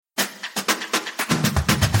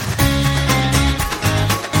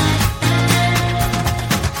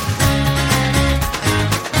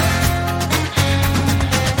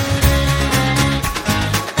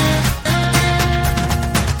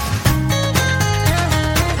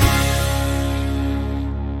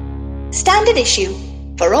Standard Issue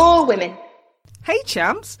for all women. Hey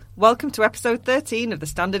champs, welcome to episode 13 of the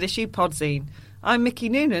Standard Issue Podzine. I'm Mickey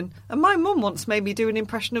Noonan, and my mum once made me do an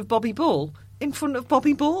impression of Bobby Ball in front of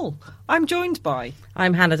Bobby Ball. I'm joined by...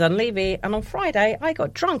 I'm Hannah Dunleavy, and on Friday I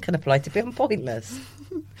got drunk and applied to be on Pointless.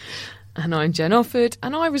 And I'm Jen Offord,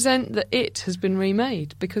 and I resent that It has been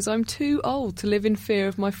remade because I'm too old to live in fear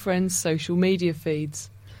of my friends' social media feeds.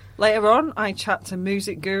 Later on, I chat to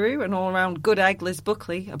music guru and all-round good egg Liz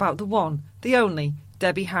Buckley about the one, the only,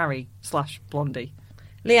 Debbie Harry / Blondie.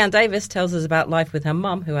 Leanne Davis tells us about life with her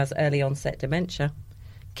mum, who has early onset dementia.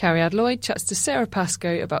 Carrie Adloyd chats to Sarah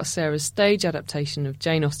Pascoe about Sarah's stage adaptation of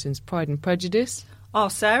Jane Austen's Pride and Prejudice.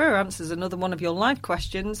 Our Sarah answers another one of your live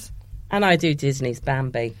questions. And I do Disney's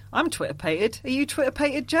Bambi. I'm Twitter-pated. Are you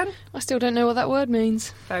Twitter-pated, Jen? I still don't know what that word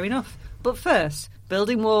means. Fair enough. But first,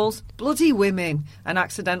 building walls, bloody women, and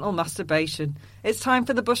accidental masturbation. It's time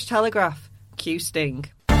for the Bush Telegraph. Cue Sting.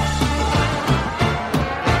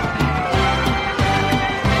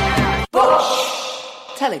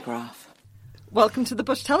 Bush Telegraph. Welcome to the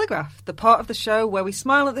Bush Telegraph, the part of the show where we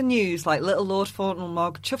smile at the news like little Lord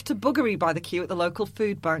Fauntleroy chuffed to buggery by the queue at the local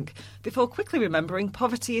food bank, before quickly remembering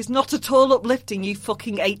poverty is not at all uplifting, you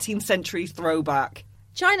fucking 18th century throwback.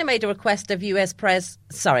 China made a request of US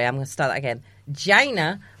Sorry, I'm going to start that again.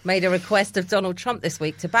 China made a request of Donald Trump this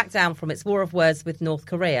week to back down from its war of words with North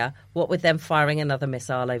Korea, what with them firing another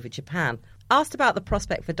missile over Japan. Asked about the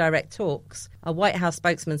prospect for direct talks, a White House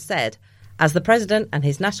spokesman said, as the president and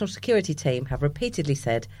his national security team have repeatedly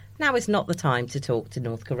said, now is not the time to talk to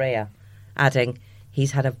North Korea, adding,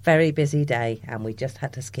 he's had a very busy day and we just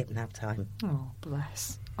had to skip nap time. Oh,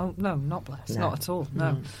 bless. Oh, no, not bless. No. Not at all,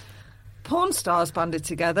 no. Porn stars banded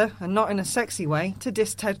together, and not in a sexy way, to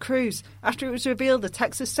diss Ted Cruz after it was revealed a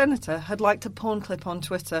Texas senator had liked a porn clip on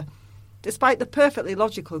Twitter. Despite the perfectly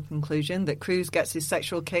logical conclusion that Cruz gets his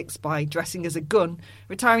sexual kicks by dressing as a gun,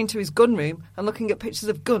 retiring to his gun room and looking at pictures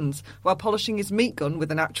of guns while polishing his meat gun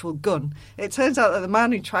with an actual gun, it turns out that the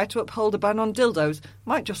man who tried to uphold a ban on dildos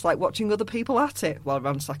might just like watching other people at it while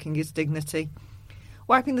ransacking his dignity.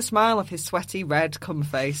 Wiping the smile off his sweaty, red cum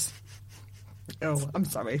face. Oh, I'm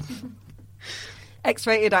sorry.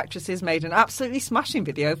 X-rated actresses made an absolutely smashing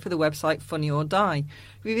video for the website Funny or Die,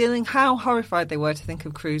 revealing how horrified they were to think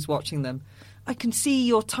of Cruz watching them. I can see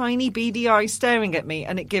your tiny beady eyes staring at me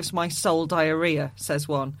and it gives my soul diarrhoea, says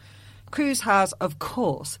one. Cruz has, of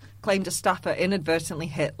course, claimed a staffer inadvertently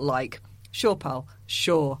hit like, sure pal,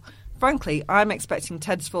 sure. Frankly, I'm expecting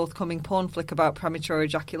Ted's forthcoming porn flick about premature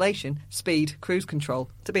ejaculation, speed, cruise control,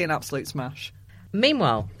 to be an absolute smash.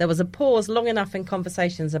 Meanwhile, there was a pause long enough in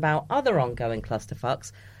conversations about other ongoing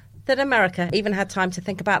clusterfucks that America even had time to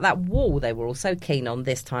think about that wall they were all so keen on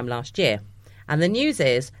this time last year. And the news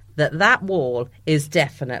is that that wall is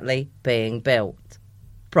definitely being built.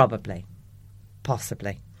 Probably.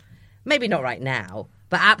 Possibly. Maybe not right now,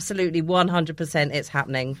 but absolutely 100% it's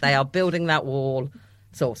happening. They are building that wall,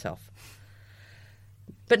 sort of.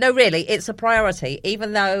 But no, really, it's a priority,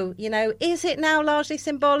 even though, you know, is it now largely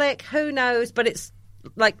symbolic? Who knows? But it's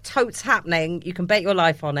like totes happening. You can bet your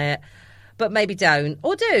life on it, but maybe don't.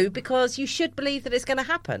 Or do, because you should believe that it's going to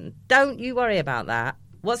happen. Don't you worry about that.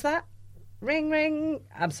 What's that? Ring, ring.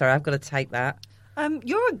 I'm sorry, I've got to take that.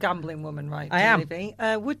 You're a gambling woman, right? I am.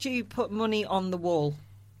 Would you put money on the wall?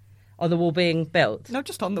 On the wall being built? No,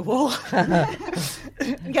 just on the wall.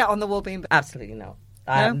 Yeah, on the wall being built. Absolutely not.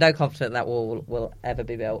 I have no confidence that wall will ever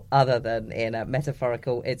be built, other than in a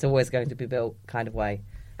metaphorical, it's always going to be built kind of way.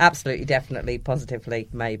 Absolutely, definitely, positively,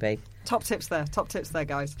 maybe. Top tips there,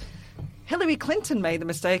 guys. Hillary Clinton made the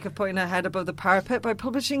mistake of putting her head above the parapet by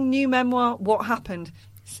publishing new memoir, What Happened?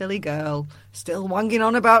 Silly girl, still wanging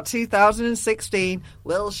on about 2016.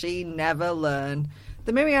 Will she never learn?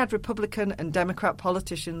 The myriad Republican and Democrat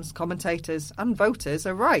politicians, commentators and voters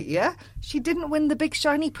are right, yeah? She didn't win the big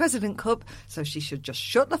shiny President Cup, so she should just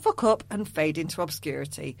shut the fuck up and fade into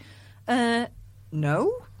obscurity.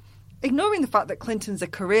 No? Ignoring the fact that Clinton's a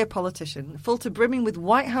career politician, full to brimming with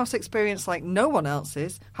White House experience like no one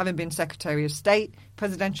else's, having been Secretary of State,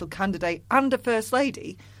 presidential candidate and a First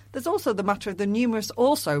Lady, there's also the matter of the numerous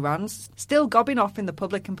also-rans still gobbing off in the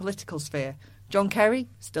public and political sphere. John Kerry,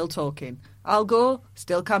 still talking. Al Gore,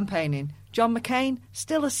 still campaigning. John McCain,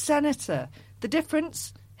 still a senator. The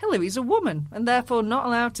difference? Hillary's a woman and therefore not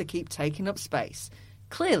allowed to keep taking up space.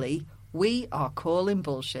 Clearly, we are calling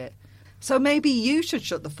bullshit. So maybe you should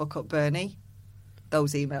shut the fuck up, Bernie.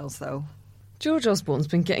 Those emails, though. George Osborne's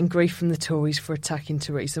been getting grief from the Tories for attacking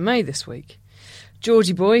Theresa May this week.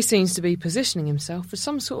 Georgie Boy seems to be positioning himself as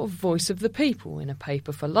some sort of voice of the people in a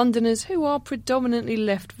paper for Londoners who are predominantly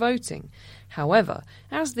left voting. However,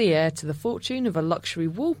 as the heir to the fortune of a luxury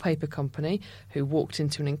wallpaper company who walked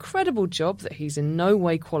into an incredible job that he's in no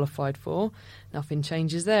way qualified for, nothing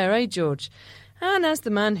changes there, eh, George? And as the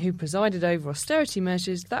man who presided over austerity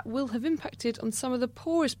measures that will have impacted on some of the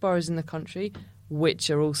poorest boroughs in the country, which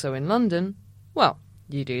are also in London, well,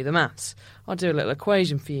 you do the maths. I'll do a little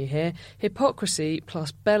equation for you here. Hypocrisy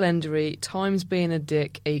plus bellendery times being a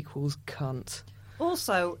dick equals cunt.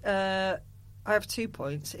 Also, I have 2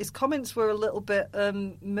 points. His comments were a little bit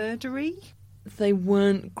murdery. They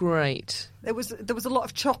weren't great. There was a lot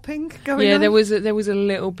of chopping going on. Yeah, there was a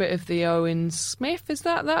little bit of the Owen Smith. Is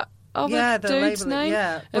that other dude's name?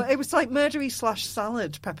 Yeah, but it was like murdery /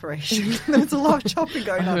 salad preparation. There was a lot of chopping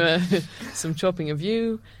going on. Some chopping of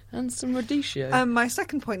you and some radicchio. My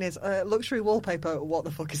second point is luxury wallpaper. What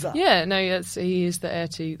the fuck is that? Yeah, no, he is the heir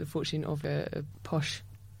to the fortune of a posh.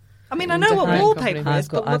 I mean, I know what wallpaper is,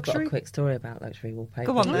 but I've luxury... got a quick story about luxury wallpaper.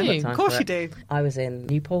 Go on then. Of course you do. I was in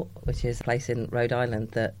Newport, which is a place in Rhode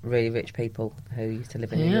Island that really rich people who used to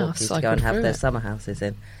live in New York used to go and have their summer houses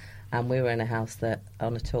in. And we were in a house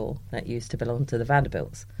on a tour that used to belong to the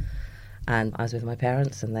Vanderbilts. And I was with my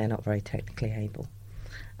parents, and they're not very technically able.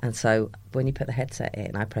 And so when you put the headset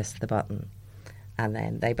in, I pressed the button, and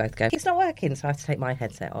then they both go, it's not working, so I have to take my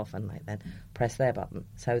headset off and then press their button.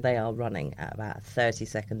 So they are running at about a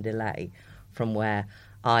 30-second delay from where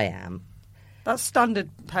I am. That's standard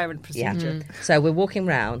parent procedure. Yeah. So we're walking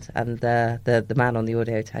round, and the man on the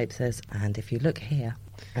audio tape says, and if you look here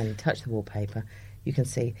and touch the wallpaper, you can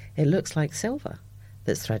see it looks like silver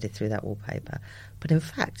that's threaded through that wallpaper. But in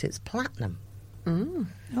fact, it's platinum. Mm.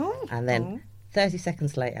 Oh. And then 30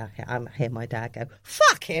 seconds later, I hear my dad go,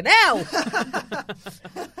 fucking hell!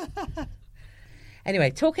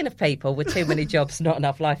 Anyway, talking of people with too many jobs, not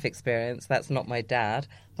enough life experience, that's not my dad.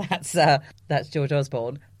 That's George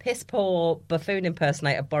Osborne. Piss-poor buffoon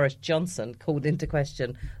impersonator Boris Johnson called into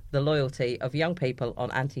question the loyalty of young people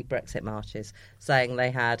on anti-Brexit marches, saying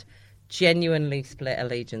they had genuinely split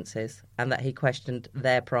allegiances and that he questioned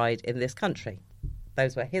their pride in this country.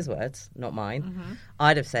 Those were his words, not mine. Mm-hmm.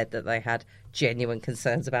 I'd have said that they had genuine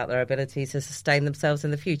concerns about their ability to sustain themselves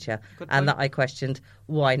in the future, and that I questioned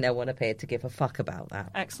why no one appeared to give a fuck about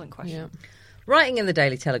that. Excellent question. Yeah. Writing in the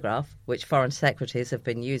Daily Telegraph, which foreign secretaries have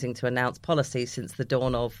been using to announce policies since the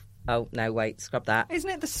dawn of... Oh, no, wait, scrub that.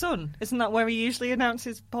 Isn't it The Sun? Isn't that where he usually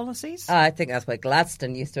announces policies? I think that's where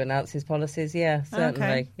Gladstone used to announce his policies, yeah, certainly.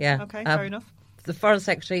 Okay, yeah. Okay, fair enough. The Foreign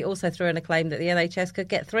Secretary also threw in a claim that the NHS could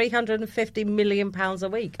get £350 million a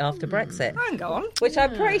week after Brexit. Hang on. Which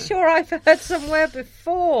I'm pretty sure I've heard somewhere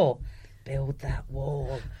before. Build that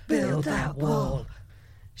wall. Build that wall.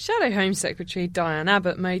 Shadow Home Secretary Diane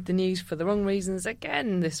Abbott made the news for the wrong reasons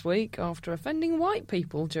again this week after offending white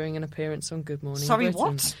people during an appearance on Good Morning Sorry, Britain.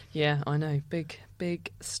 what? Yeah, I know.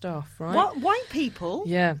 Big stuff, right? What? White people?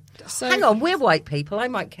 Yeah. So, hang on, we're white people. I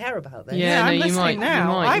might care about this. Yeah, I'm no, listening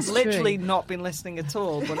now. I've it's literally true. not been listening at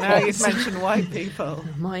all, but now you've mentioned white people.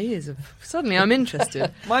 My ears have... Suddenly I'm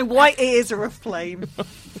interested. My white ears are aflame.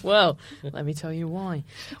 Well, let me tell you why.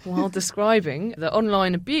 While describing the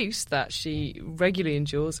online abuse that she regularly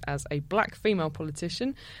endures as a black female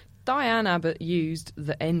politician, Diane Abbott used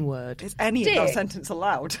the N-word. Is any of that sentence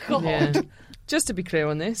allowed? God. Yeah. Just to be clear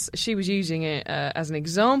on this, she was using it as an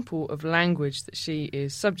example of language that she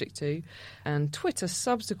is subject to, and Twitter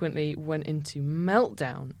subsequently went into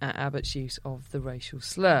meltdown at Abbott's use of the racial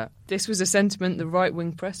slur. This was a sentiment the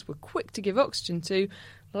right-wing press were quick to give oxygen to,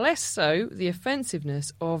 less so the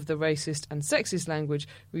offensiveness of the racist and sexist language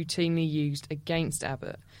routinely used against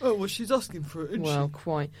Abbott. Oh, well, she's asking for it, isn't Well, she?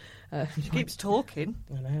 quite. She keeps talking.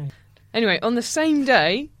 I know. Anyway, on the same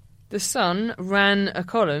day, The Sun ran a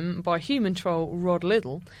column by human troll Rod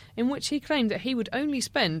Liddell in which he claimed that he would only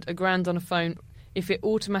spend £1,000 on a phone if it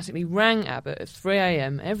automatically rang Abbott at 3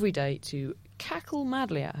 a.m. every day to cackle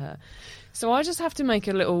madly at her. So I just have to make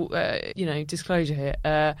a little, disclosure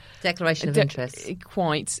here. Declaration of interest.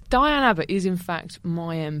 Quite. Diane Abbott is, in fact,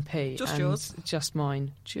 my MP. Just and yours? Just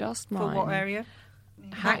mine. Just mine. For what area?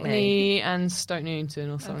 Hackney and Stoke Newington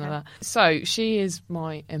or something like that. So she is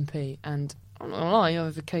my MP, and I'm not gonna lie,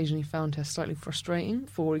 I've occasionally found her slightly frustrating.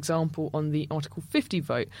 For example, on the Article 50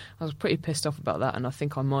 vote, I was pretty pissed off about that, and I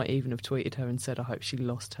think I might even have tweeted her and said I hope she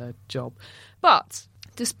lost her job. But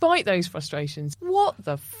despite those frustrations, what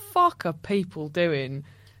the fuck are people doing?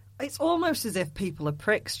 It's almost as if people are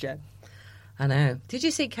pricks, Jen. I know. Did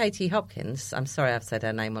you see Katie Hopkins? I'm sorry I've said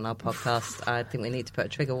her name on our podcast. I think we need to put a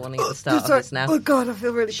trigger warning at the start of this now. Oh, God, I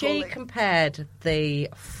feel really She poorly. compared the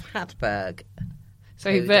Fratberg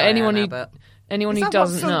So, to but anyone Diana, who but anyone Is who that what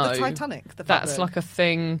doesn't sunk know, the Titanic? The that's fabric? like a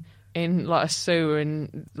thing in like a sewer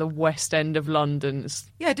in the West End of London.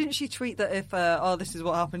 Yeah, didn't she tweet that if this is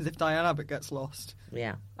what happens if Diane Abbott gets lost?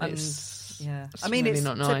 yeah. And It's I mean, really it's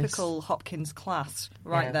not nice. typical Hopkins class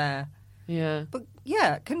right Yeah. there. Yeah. But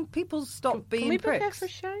yeah, can people stop being Can we book her pricks? for a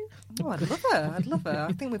show? Oh, I'd love her. I'd love her.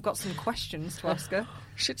 I think we've got some questions to ask her.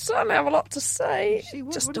 She'd certainly have a lot to say. She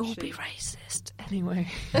would, Just wouldn't don't she? be racist. Anyway.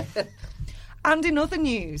 And in other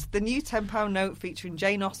news, the new £10 note featuring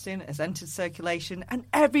Jane Austen has entered circulation, and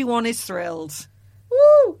everyone is thrilled.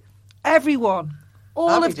 Woo! Everyone,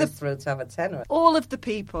 I'll be just thrilled to have a tenner. all of the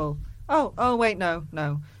people. Oh, wait, no.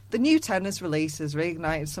 The new tenner's release has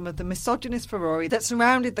reignited some of the misogynist furore that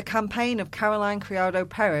surrounded the campaign of Caroline Criado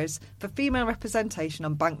Perez for female representation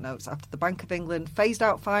on banknotes after the Bank of England phased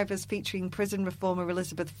out fivers featuring prison reformer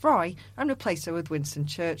Elizabeth Fry and replaced her with Winston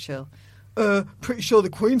Churchill. Pretty sure the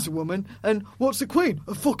Queen's a woman, and what's the Queen?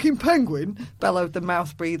 A fucking penguin? Bellowed the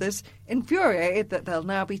mouth breathers, infuriated that there'll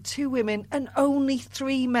now be 2 women and only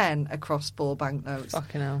 3 men across 4 banknotes.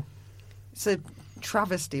 Fucking hell. It's a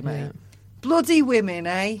travesty, mate. Yeah. Bloody women,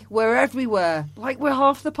 eh? We're everywhere. Like we're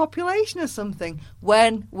half the population or something.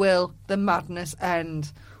 When will the madness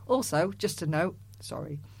end? Also, just a note,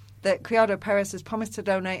 that Criado Perez has promised to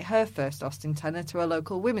donate her first Austen tenner to a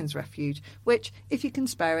local women's refuge, which, if you can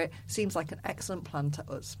spare it, seems like an excellent plan to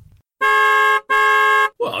us.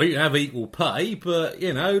 Well, you have equal pay, but,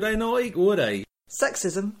 they're not equal, are they?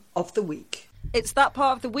 Sexism of the week. It's that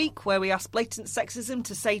part of the week where we ask blatant sexism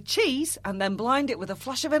to say cheese and then blind it with a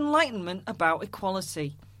flash of enlightenment about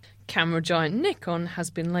equality. Camera giant Nikon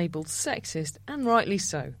has been labelled sexist, and rightly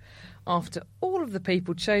so, after all of the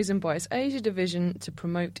people chosen by its Asia division to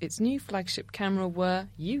promote its new flagship camera were,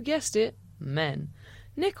 you guessed it, men.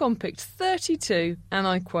 Nikon picked 32, and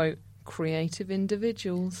I quote, creative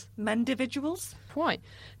individuals. Mendividuals? Quite.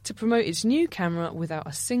 To promote its new camera without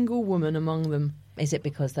a single woman among them. Is it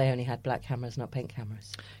because they only had black cameras, not pink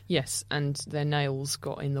cameras? Yes, and their nails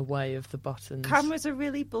got in the way of the buttons. Cameras are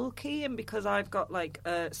really bulky, and because I've got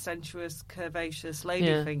sensuous, curvaceous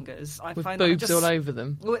lady fingers, I with find boobs that all over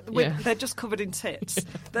them. They're just covered in tits.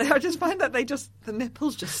 I just find that the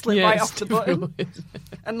nipples just slip right off the button.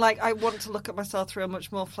 And I want to look at myself through a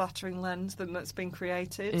much more flattering lens than that's been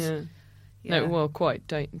created. Yeah. Yeah. No, well, quite,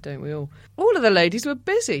 don't we all? All of the ladies were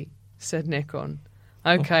busy, said Nikon.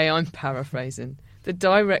 Okay, I'm paraphrasing. The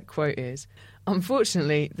direct quote is,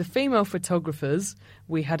 unfortunately, the female photographers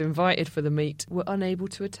we had invited for the meet were unable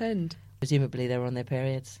to attend. Presumably they were on their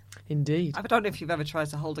periods. Indeed. I don't know if you've ever tried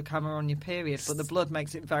to hold a camera on your period, but the blood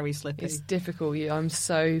makes it very slippy. It's difficult. I'm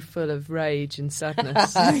so full of rage and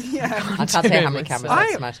sadness. Yeah. I can't say how many cameras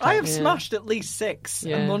I've smashed. I have Yeah. smashed at least 6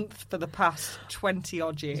 Yeah. a month for the past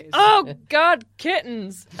 20-odd years. Oh, God,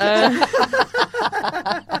 kittens.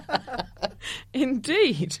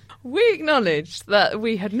 Indeed. We acknowledged that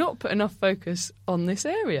we had not put enough focus on this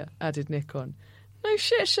area, added Nikon. No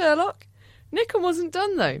shit, Sherlock. Nikon wasn't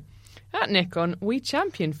done, though. At Nikon, we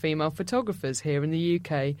champion female photographers here in the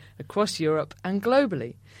UK, across Europe and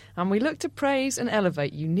globally, and we look to praise and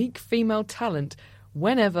elevate unique female talent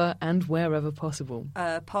whenever and wherever possible.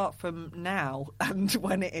 Apart from now and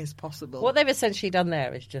when it is possible. What they've essentially done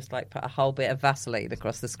there is just put a whole bit of Vaseline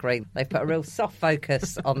across the screen. They've put a real soft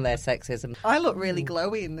focus on their sexism. I look really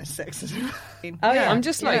glowy in this sexism. Oh, yeah. I'm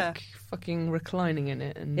just fucking reclining in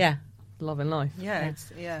it and loving life.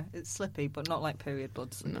 It's slippy, but not like period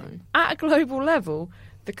blood slippy. No. At a global level,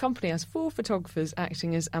 the company has 4 photographers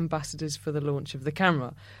acting as ambassadors for the launch of the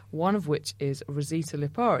camera, one of which is Rosita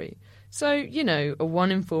Lipari. So, a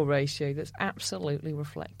 1 in 4 ratio that's absolutely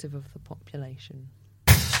reflective of the population.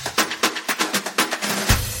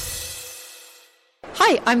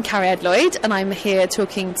 Hi, I'm Carrie Lloyd, and I'm here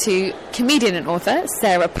talking to comedian and author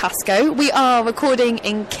Sarah Pascoe. We are recording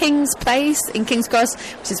in King's Place in King's Cross,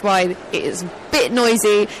 which is why it is a bit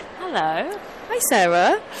noisy. Hello. Hi,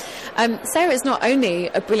 Sarah. Sarah is not only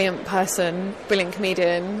a brilliant person, brilliant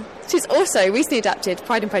comedian, she's also recently adapted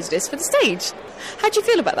Pride and Prejudice for the stage. How do you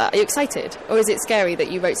feel about that? Are you excited? Or is it scary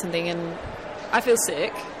that you wrote something and... I feel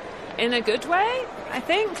sick. In a good way, I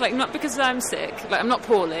think. Not because I'm sick. I'm not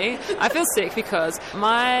poorly. I feel sick because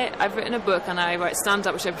I've written a book and I write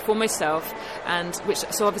stand-up, which I perform myself,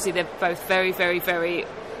 so obviously they're both very, very, very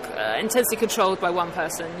intensely controlled by one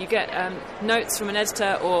person. You get notes from an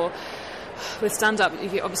editor, or with stand-up,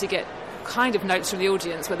 you obviously get kind of notes from the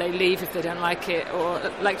audience where they leave if they don't like it, or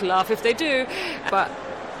laugh if they do. But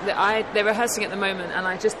they're rehearsing at the moment,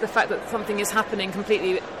 and the fact that something is happening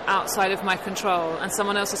completely outside of my control, and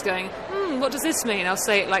someone else is going, what does this mean? I'll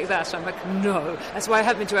say it like that. I'm like, no. That's why I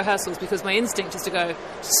haven't been to rehearsals, because my instinct is to go,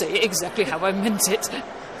 say it exactly how I meant it.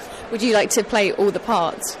 Would you like to play all the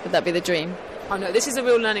parts? Would that be the dream? Oh no, this is a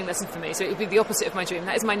real learning lesson for me, so it would be the opposite of my dream.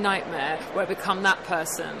 That is my nightmare, where I become that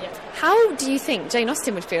person. Yeah. How do you think Jane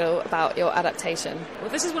Austen would feel about your adaptation? Well,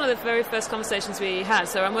 this is one of the very first conversations we had.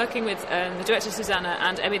 So I'm working with the director Susanna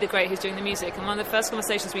and Emmy the Great, who's doing the music, and one of the first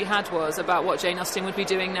conversations we had was about what Jane Austen would be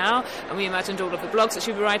doing now, and we imagined all of the blogs that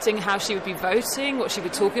she would be writing, how she would be voting, what she would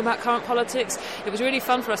be talking about current politics. It was really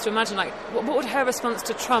fun for us to imagine, like, what would her response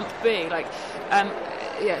to Trump be? Like,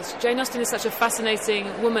 yes, Jane Austen is such a fascinating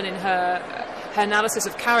woman in her analysis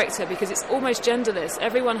of character, because it's almost genderless.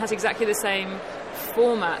 Everyone has exactly the same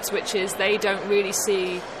format, which is they don't really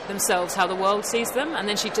see themselves how the world sees them, and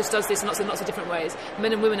then she just does this in lots and lots of different ways.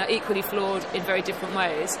 Men and women are equally flawed in very different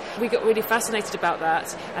ways. We got really fascinated about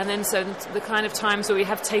that, and then so the kind of times where we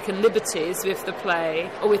have taken liberties with the play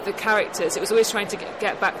or with the characters, it was always trying to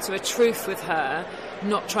get back to a truth with her,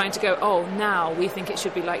 not trying to go, oh, now we think it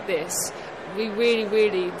should be like this. We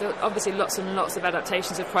really, obviously lots and lots of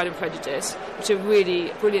adaptations of Pride and Prejudice, which are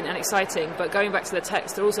really brilliant and exciting, but going back to the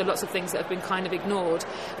text, there are also lots of things that have been kind of ignored,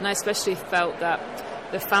 and I especially felt that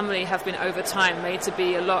the family have been over time made to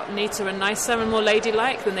be a lot neater and nicer and more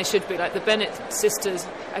ladylike than they should be. Like the Bennet sisters,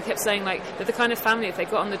 I kept saying, like, they're the kind of family, if they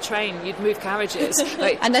got on the train, you'd move carriages.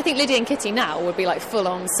 Like, and I think Lydia and Kitty now would be like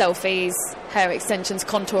full-on selfies, hair extensions,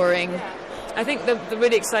 contouring. I think the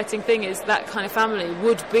really exciting thing is that kind of family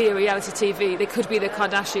would be a reality TV. They could be the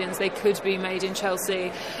Kardashians. They could be Made in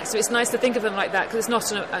Chelsea. So it's nice to think of them like that, because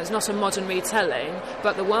it's not a modern retelling,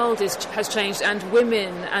 but the world has changed, and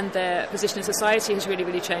women and their position in society has really,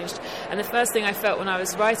 really changed. And the first thing I felt when I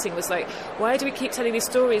was writing was like, why do we keep telling these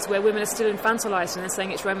stories where women are still infantilised and they're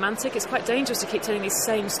saying it's romantic? It's quite dangerous to keep telling these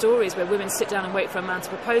same stories where women sit down and wait for a man to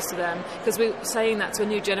propose to them, because we're saying that to a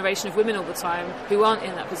new generation of women all the time who aren't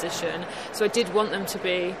in that position. So I did want them to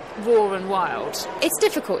be raw and wild. It's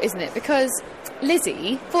difficult, isn't it? Because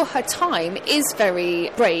Lizzie, for her time, is very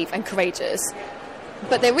brave and courageous.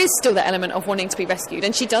 But there is still that element of wanting to be rescued.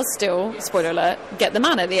 And she does still, spoiler alert, get the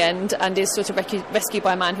man at the end and is sort of rescued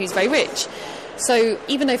by a man who's very rich. So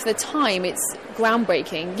even though for the time it's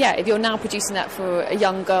groundbreaking, yeah, if you're now producing that for a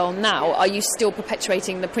young girl now, are you still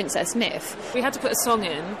perpetuating the princess myth? We had to put a song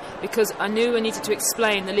in because I knew I needed to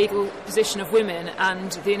explain the legal position of women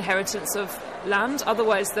and the inheritance of land.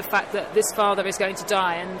 Otherwise, the fact that this father is going to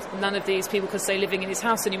die and none of these people can stay living in his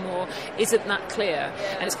house anymore isn't that clear,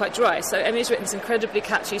 and it's quite dry. So Emmy's written this incredibly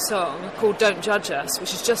catchy song called Don't Judge Us,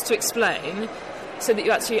 which is just to explain, so that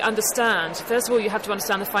you actually understand. First of all, you have to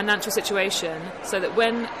understand the financial situation, so that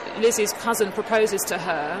when Lizzie's cousin proposes to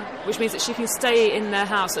her, which means that she can stay in their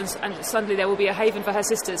house, and suddenly there will be a haven for her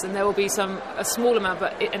sisters, and there will be a small amount,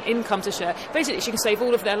 but an income to share. Basically, she can save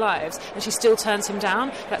all of their lives, and she still turns him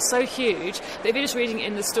down. That's so huge that if you're just reading it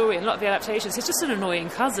in the story and a lot of the adaptations, he's just an annoying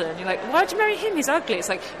cousin. You're like, why'd you marry him? He's ugly. It's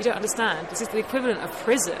like, you don't understand. This is the equivalent of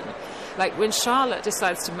prison. Like when Charlotte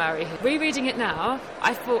decides to marry him. Rereading it now,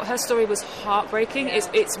 I thought her story was heartbreaking.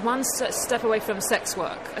 It's one step away from sex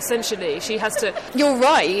work. Essentially, she has to... You're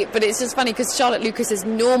right, but it's just funny because Charlotte Lucas is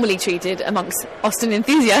normally treated amongst Austen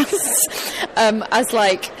enthusiasts as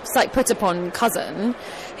like put upon cousin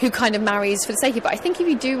who kind of marries for the sake of it. But I think if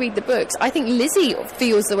you do read the books, I think Lizzie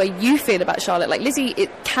feels the way you feel about Charlotte. Like Lizzie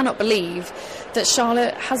cannot believe that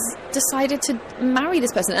Charlotte has decided to marry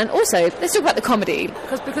this person. And also, let's talk about the comedy.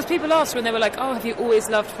 Because people asked when they were like, oh, have you always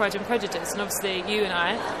loved Pride and Prejudice? And obviously you and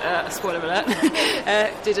I, spoiler alert,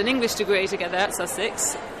 did an English degree together at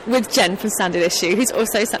Sussex. With Jen from Standard Issue, who's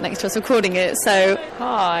also sat next to us recording it. So,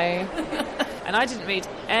 hi. And I didn't read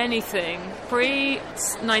anything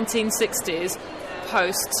pre-1960s,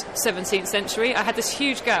 post-17th century. I had this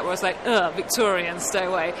huge gap where I was like, ugh, Victorian, stay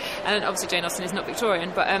away. And obviously Jane Austen is not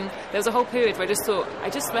Victorian, but there was a whole period where I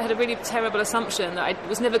had a really terrible assumption that I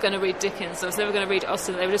was never going to read Dickens, I was never going to read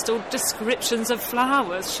Austen. They were just all descriptions of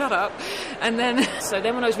flowers, shut up. And then, so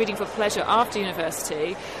then when I was reading for pleasure after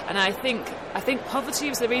university, and I think poverty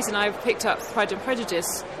was the reason I picked up Pride and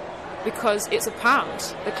Prejudice, because it's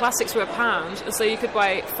 £1. The classics were £1, and so you could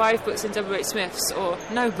buy 5 books in W.H. Smith's, or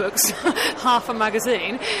no books, half a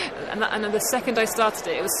magazine. And the second I started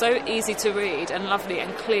it was so easy to read and lovely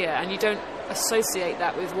and clear, and you don't associate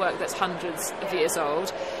that with work that's hundreds of years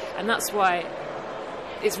old. And that's why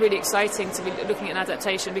it's really exciting to be looking at an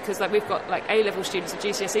adaptation, because like we've got like A-level students and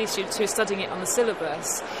GCSE students who are studying it on the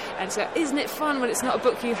syllabus, and so isn't it fun when it's not a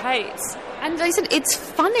book you hate? And like I said, it's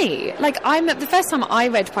funny. Like, the first time I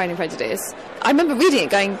read Pride and Prejudice, I remember reading it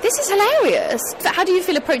going, this is hilarious. So how do you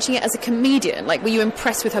feel approaching it as a comedian? Like, were you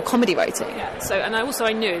impressed with her comedy writing? Yeah, so, and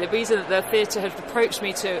I knew the reason that the theatre had approached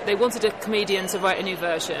me they wanted a comedian to write a new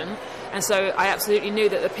version, and so I absolutely knew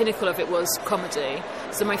that the pinnacle of it was comedy.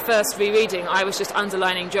 So my first rereading, I was just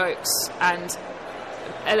underlining jokes and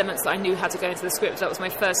elements that I knew had to go into the script. That was my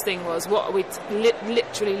first thing, was what are we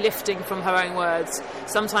literally lifting from her own words.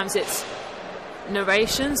 Sometimes it's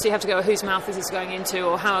narration, so you have to go, whose mouth is this going into,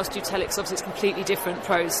 or how else do you tell it, because obviously it's completely different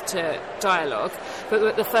prose to dialogue.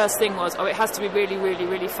 But the first thing was, it has to be really, really,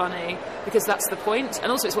 really funny, because that's the point,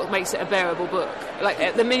 and also it's what makes it a bearable book.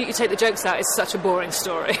 Like, the minute you take the jokes out, it's such a boring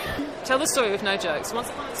story. Tell the story with no jokes. Once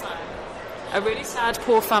upon a time, a really sad,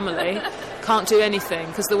 poor family can't do anything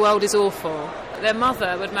because the world is awful. Their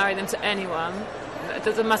mother would marry them to anyone. It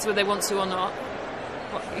doesn't matter whether they want to or not.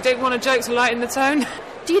 What, you don't want a joke to lighten the tone?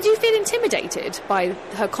 Did you feel intimidated by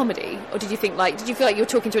her comedy? Or did you feel like you were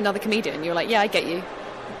talking to another comedian? You were like, yeah, I get you.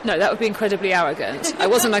 No, that would be incredibly arrogant. I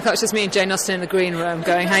wasn't like, it was just me and Jane Austen in the green room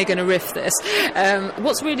going, how are you going to riff this?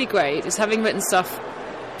 What's really great is, having written stuff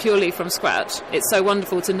purely from scratch, it's so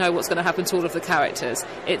wonderful to know what's going to happen to all of the characters.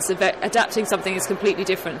 Adapting something is completely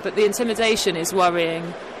different, but the intimidation is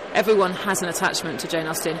worrying. Everyone has an attachment to Jane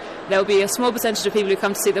Austen. There'll be a small percentage of people who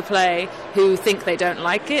come to see the play who think they don't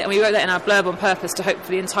like it, and we wrote that in our blurb on purpose to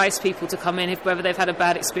hopefully entice people to come in, whether they've had a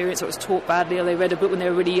bad experience or it was taught badly or they read a book when they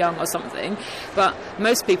were really young or something. But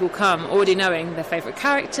most people come already knowing their favourite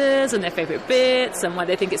characters and their favourite bits and why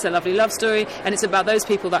they think it's a lovely love story, and it's about those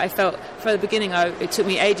people that I felt from the beginning it took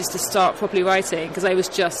me ages to start properly writing, because I was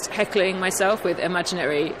just heckling myself with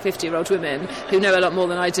imaginary 50-year-old women who know a lot more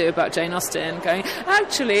than I do about Jane Austen, going,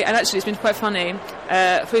 actually it's been quite funny,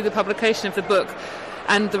 through the publication of the book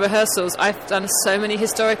and the rehearsals, I've done so many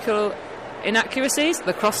historical inaccuracies.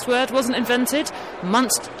 The crossword wasn't invented.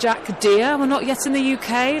 Muntjac deer were not yet in the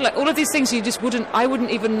UK. Like, all of these things I wouldn't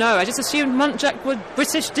even know. I just assumed Muntjac were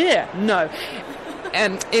British deer. No.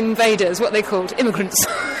 Invaders, what they called, immigrants.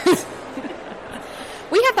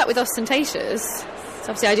 We have that with Ostentatious. So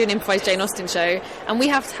obviously I do an improvised Jane Austen show, and we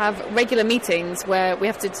have to have regular meetings where we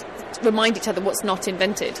have to remind each other what's not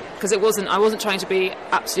invented. Because I wasn't trying to be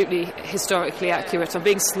absolutely historically accurate. I'm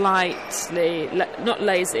being slightly not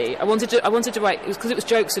lazy. I wanted to write, because it was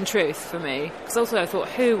jokes and truth for me. Because also I thought,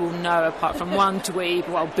 who will know apart from one dweeb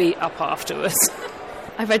who I'll beat up afterwards?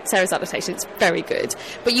 I've read Sarah's adaptation, it's very good.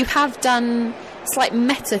 But you have done a slight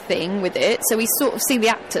meta thing with it, so we sort of see the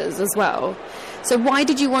actors as well. So why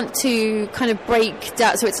did you want to kind of break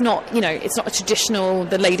down, so it's not a traditional,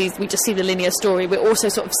 the ladies, we just see the linear story, we're also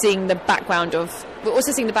sort of seeing the background of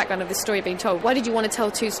the story being told. Why did you want to tell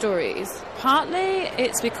two stories? Partly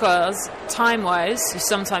it's because time-wise you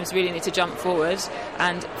sometimes really need to jump forward,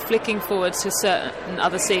 and flicking forward to certain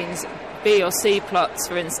other scenes, B or C plots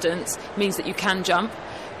for instance, means that you can jump.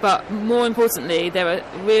 But more importantly, there are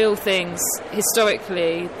real things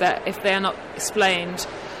historically that if they are not explained,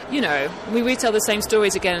 we retell the same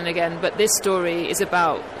stories again and again, but this story is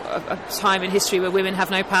about a time in history where women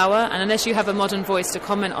have no power, and unless you have a modern voice to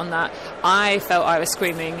comment on that, I felt I was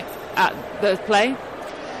screaming at the play.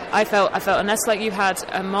 I felt unless you had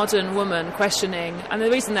a modern woman questioning, and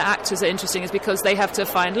the reason that actors are interesting is because they have to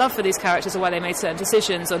find love for these characters, or why they made certain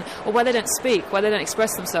decisions, or why they don't speak, why they don't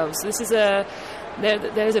express themselves. This is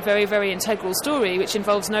there is a very, very integral story which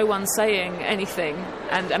involves no one saying anything,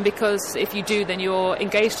 and because if you do, then you're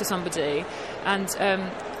engaged to somebody, and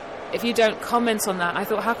if you don't comment on that, I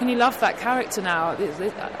thought, how can you love that character now?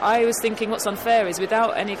 I was thinking what's unfair is,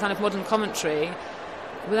 without any kind of modern commentary,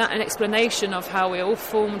 without an explanation of how we're all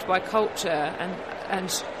formed by culture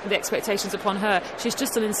and the expectations upon her, she's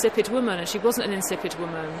just an insipid woman, and she wasn't an insipid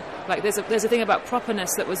woman. Like, there's a thing about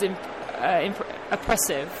properness that was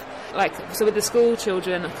oppressive. Like, so with the school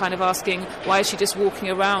children kind of asking, why is she just walking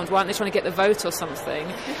around? Why aren't they trying to get the vote or something?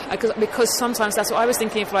 Because sometimes that's what I was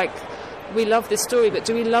thinking of, like, we love this story, but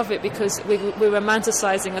do we love it because we're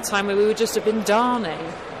romanticising a time where we would just have been darning?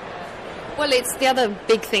 Well, it's the other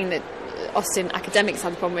big thing that Austen academics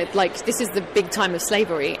had a problem with. Like, this is the big time of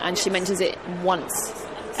slavery, and she mentions it once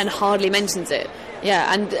and hardly mentions it.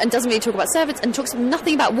 Yeah, and doesn't really talk about servants, and talks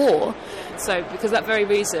nothing about war. So, because of that very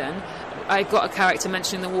reason, I got a character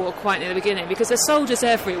mentioning the war quite near the beginning, because there's soldiers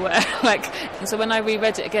everywhere. And so when I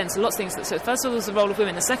reread it again, so lots of things. So first of all was the role of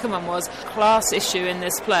women. The second one was class issue in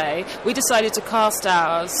this play. We decided to cast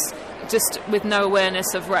ours just with no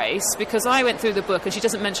awareness of race, because I went through the book and she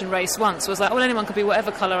doesn't mention race once. I was like, well, anyone could be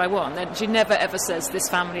whatever colour I want. And she never ever says this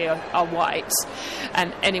family are white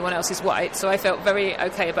and anyone else is white. So I felt very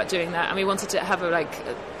okay about doing that. And we wanted to have a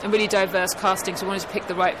really diverse casting, so we wanted to pick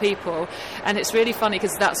the right people. And it's really funny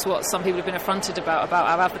because that's what some people have been affronted about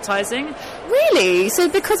our advertising. Really? So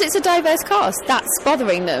because it's a diverse cast, that's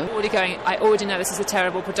bothering them? I already know this is a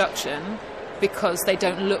terrible production because they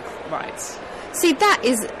don't look right. See, that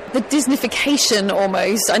is the Disneyfication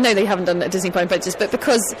almost. I know they haven't done it at Disney Pride and Prejudice, but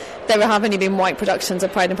because there have only been white productions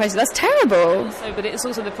of Pride and Prejudice, that's terrible. But it's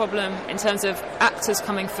also the problem in terms of actors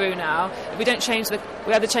coming through now. If we don't change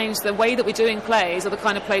we either change the way that we're doing plays or the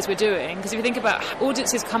kind of plays we're doing. Because if you think about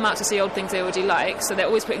audiences come out to see old things they already like, so they're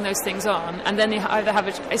always putting those things on, and then they either have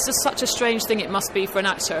it's just such a strange thing it must be for an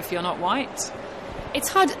actor if you're not white. It's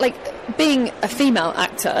hard, being a female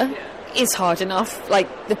actor is hard enough.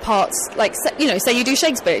 The parts, say you do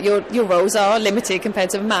Shakespeare, your roles are limited compared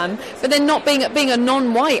to a man, but then not being a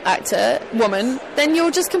non-white actor, woman, then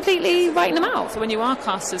you're just completely writing them out. So when you are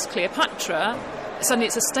cast as Cleopatra, suddenly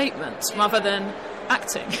it's a statement rather than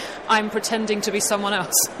acting. I'm pretending to be someone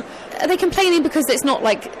else. Are they complaining because it's not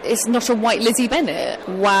a white Lizzie Bennet?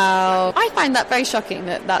 Wow. I find that very shocking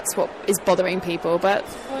that that's what is bothering people, but...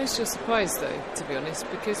 You're surprised though, to be honest,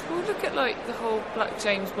 because look at the whole Black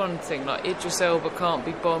James Bond thing, Idris Elba can't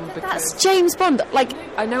be Bond because... That's James Bond,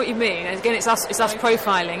 I know what you mean, and again it's us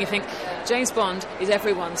profiling. You think James Bond is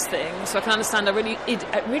everyone's thing, so I can understand a really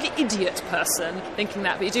idiot person thinking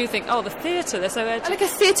that, but you do think, the theatre, they're so edgy. Like a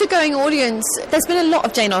theatre-going audience, there's been a lot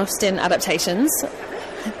of Jane Austen adaptations.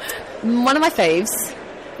 One of my faves,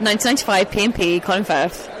 1995 P&P, Colin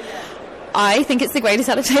Firth. I think it's the greatest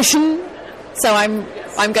adaptation, so I'm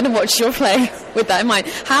going to watch your play with that in mind.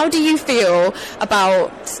 How do you feel about...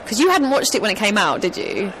 Because you hadn't watched it when it came out, did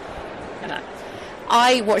you? No.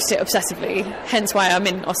 I watched it obsessively, hence why I'm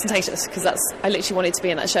in Ostentatious, because I literally wanted to be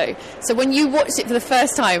in that show. So when you watched it for the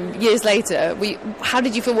first time, years later, how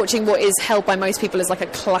did you feel watching what is held by most people as a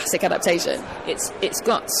classic adaptation? It's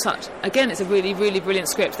got such... Again, it's a really, really brilliant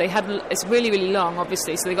script. It's really, really long,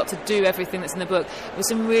 obviously, so they got to do everything that's in the book with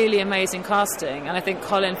some really amazing casting, and I think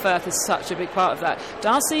Colin Firth is such a big part of that.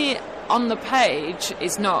 Darcy... on the page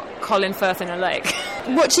is not Colin Firth in a lake.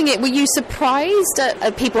 Watching it, were you surprised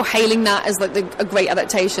at people hailing that as a great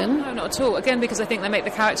adaptation? No, not at all. Again, because I think they make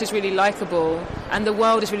the characters really likeable and the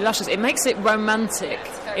world is really luscious. It makes it romantic.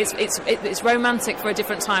 It's romantic for a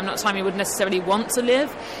different time, not a time you would necessarily want to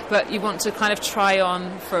live, but you want to kind of try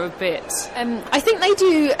on for a bit. I think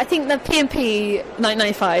the P&P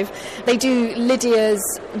 1995, they do Lydia's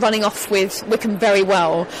running off with Wickham very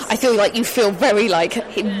well. I feel like you feel very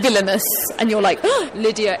villainous, and you're like,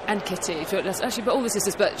 Lydia and Kitty. Actually, but all the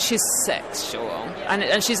sisters, but she's sexual,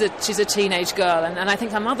 and she's a teenage girl, and I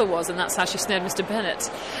think her mother was, and that's how she snared Mr. Bennet.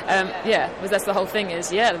 But that's the whole thing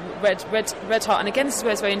is, red heart. And again, this is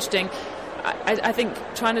where it's very interesting. I think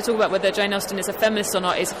trying to talk about whether Jane Austen is a feminist or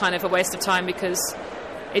not is kind of a waste of time because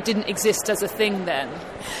it didn't exist as a thing then.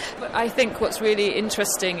 But I think what's really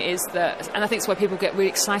interesting is that, and I think it's why people get really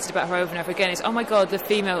excited about her over and over again, is, oh my God,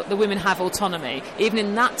 the women have autonomy. Even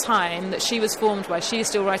in that time that she was formed by, she is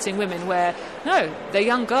still writing women where, no, the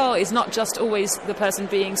young girl is not just always the person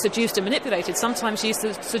being seduced and manipulated. Sometimes she's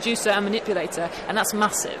the seducer and manipulator, and that's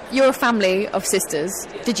massive. You're a family of sisters.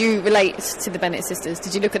 Did you relate to the Bennet sisters?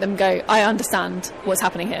 Did you look at them and go, I understand what's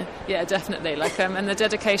happening here? Yeah, definitely. And the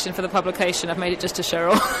dedication for the publication, I've made it just to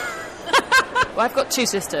Cheryl. Well, I've got two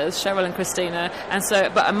sisters, Cheryl and Christina,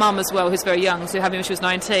 but a mum as well who's very young, so had me when she was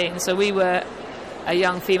 19. So we were a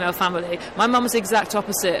young female family. My mum was the exact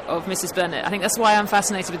opposite of Mrs. Bennet. I think that's why I'm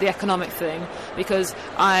fascinated with the economic thing, because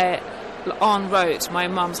en route, my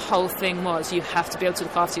mum's whole thing was you have to be able to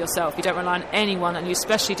look after yourself. You don't rely on anyone, and you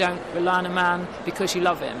especially don't rely on a man because you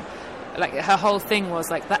love him. Her whole thing was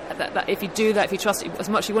that if you do that, if you trust it as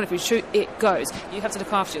much as you want, if you shoot, it goes. You have to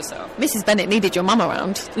look after yourself. Mrs. Bennet needed your mum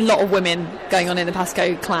around. A lot of women going on in the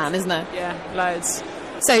Pascoe clan, isn't there? Yeah, loads.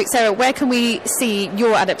 So, Sarah, where can we see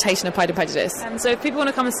your adaptation of Pride and Prejudice? So if people want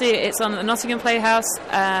to come and see it, it's on the Nottingham Playhouse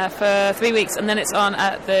for 3 weeks, and then it's on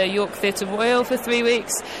at the York Theatre Royal for 3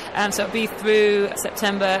 weeks. So it'll be through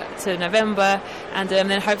September to November, and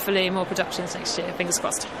then hopefully more productions next year, fingers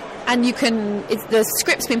crossed. And the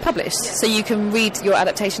script's been published, so you can read your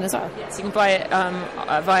adaptation as well? Yes, you can buy it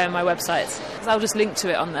via my website. I'll just link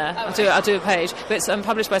to it on there. I'll do a page. But it's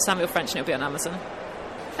published by Samuel French and it'll be on Amazon.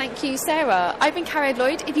 Thank you, Sarah. I've been Carrie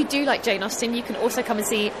Lloyd. If you do like Jane Austen, you can also come and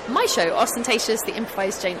see my show, Ostentatious, the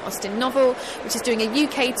improvised Jane Austen novel, which is doing a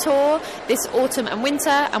UK tour this autumn and winter,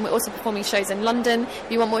 and we're also performing shows in London.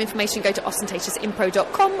 If you want more information, go to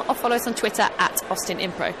ostentatiousimpro.com or follow us on Twitter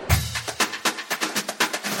 @AustinImpro.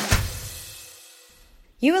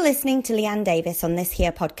 You are listening to Leanne Davis on this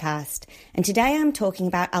here podcast, and today I'm talking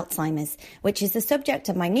about Alzheimer's, which is the subject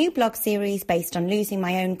of my new blog series based on losing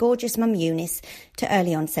my own gorgeous mum Eunice to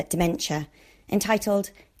early onset dementia,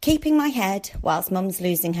 entitled Keeping My Head Whilst Mum's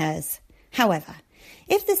Losing Hers. However,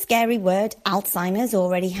 if the scary word Alzheimer's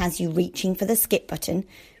already has you reaching for the skip button,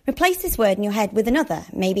 replace this word in your head with another,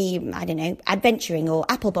 maybe, adventuring or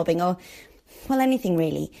apple bobbing or, well, anything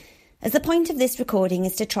really. As the point of this recording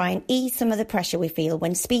is to try and ease some of the pressure we feel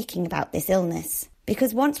when speaking about this illness.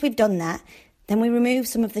 Because once we've done that, then we remove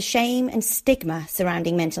some of the shame and stigma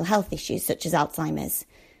surrounding mental health issues such as Alzheimer's.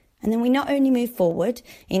 And then we not only move forward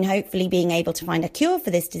in hopefully being able to find a cure for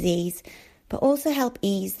this disease, but also help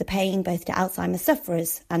ease the pain both to Alzheimer's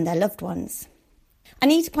sufferers and their loved ones. I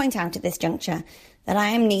need to point out at this juncture that I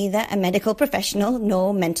am neither a medical professional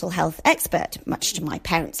nor mental health expert, much to my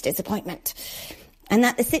parents' disappointment, and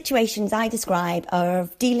that the situations I describe are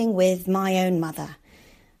of dealing with my own mother.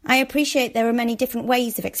 I appreciate there are many different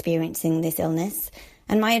ways of experiencing this illness,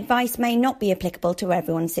 and my advice may not be applicable to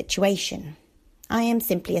everyone's situation. I am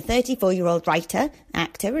simply a 34-year-old writer,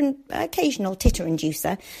 actor and occasional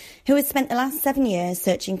titter-inducer who has spent the last 7 years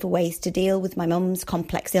searching for ways to deal with my mum's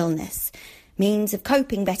complex illness, means of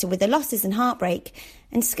coping better with the losses and heartbreak,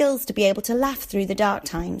 and skills to be able to laugh through the dark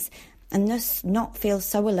times and thus not feel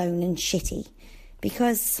so alone and shitty.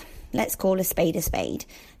 Because, let's call a spade,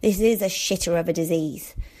 this is a shitter of a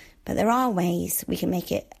disease, but there are ways we can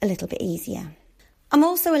make it a little bit easier. I'm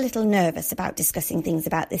also a little nervous about discussing things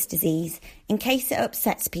about this disease in case it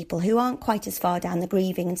upsets people who aren't quite as far down the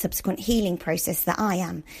grieving and subsequent healing process that I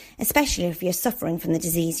am, especially if you're suffering from the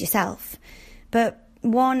disease yourself. But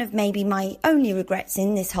one of maybe my only regrets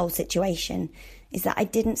in this whole situation is that I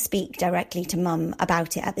didn't speak directly to Mum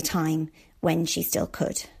about it at the time when she still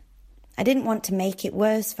could. I didn't want to make it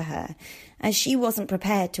worse for her, as she wasn't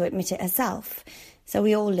prepared to admit it herself, so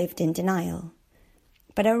we all lived in denial.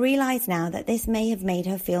 But I realise now that this may have made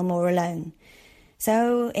her feel more alone.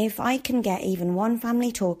 So if I can get even one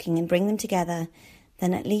family talking and bring them together,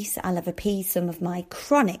 then at least I'll have appeased some of my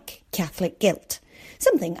chronic Catholic guilt,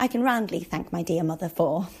 something I can roundly thank my dear mother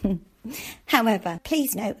for. However,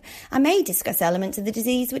 please note, I may discuss elements of the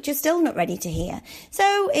disease which you're still not ready to hear.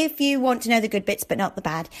 So if you want to know the good bits but not the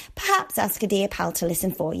bad, perhaps ask a dear pal to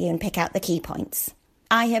listen for you and pick out the key points.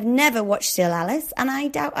 I have never watched Still Alice, and I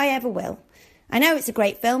doubt I ever will. I know it's a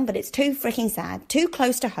great film, but it's too freaking sad, too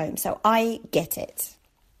close to home, so I get it.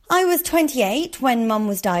 I was 28 when Mum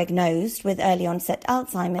was diagnosed with early onset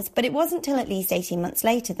Alzheimer's, but it wasn't till at least 18 months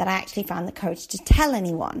later that I actually found the courage to tell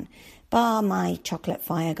anyone, bar my chocolate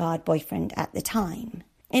fireguard boyfriend at the time.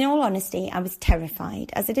 In all honesty, I was terrified,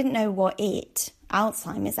 as I didn't know what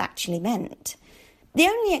Alzheimer's, actually meant. The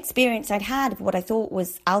only experience I'd had of what I thought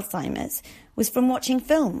was Alzheimer's was from watching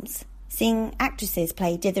films, seeing actresses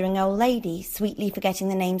play dithering old ladies, sweetly forgetting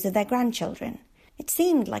the names of their grandchildren. It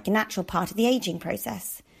seemed like a natural part of the ageing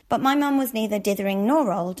process. But my mum was neither dithering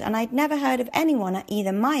nor old, and I'd never heard of anyone at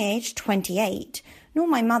either my age, 28, nor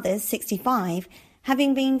my mother's, 65,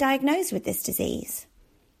 having been diagnosed with this disease.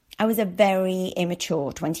 I was a very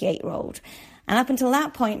immature 28-year-old, and up until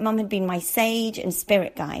that point, Mum had been my sage and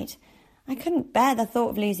spirit guide. I couldn't bear the thought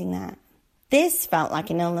of losing that. This felt like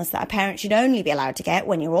an illness that a parent should only be allowed to get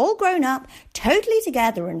when you're all grown up, totally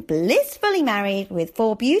together and blissfully married with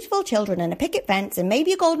 4 beautiful children and a picket fence and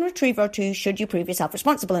maybe a golden retriever or 2 should you prove yourself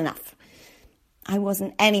responsible enough. I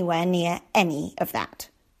wasn't anywhere near any of that.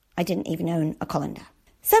 I didn't even own a colander.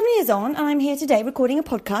 7 years on, and I'm here today recording a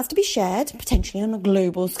podcast to be shared, potentially on a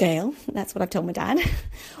global scale, that's what I've told my dad,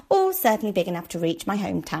 or certainly big enough to reach my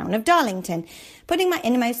hometown of Darlington, putting my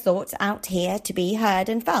innermost thoughts out here to be heard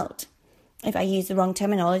and felt. If I use the wrong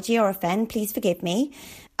terminology or offend, please forgive me.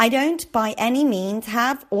 I don't by any means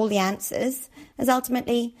have all the answers, as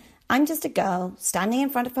ultimately I'm just a girl standing in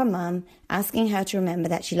front of her mum, asking her to remember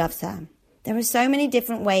that she loves her. There are so many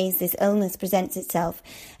different ways this illness presents itself,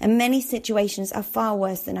 and many situations are far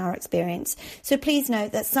worse than our experience. So please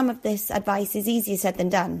note that some of this advice is easier said than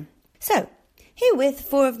done. So, herewith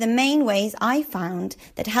 4 of the main ways I found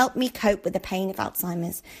that helped me cope with the pain of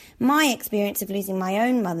Alzheimer's, my experience of losing my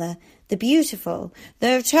own mother, the beautiful,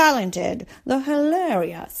 the talented, the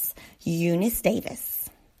hilarious Eunice Davis.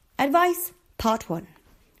 Advice, part 1.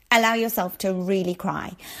 Allow yourself to really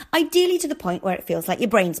cry, ideally to the point where it feels like your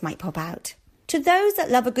brains might pop out. To those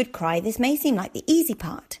that love a good cry, this may seem like the easy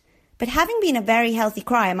part. But having been a very healthy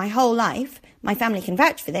crier my whole life, my family can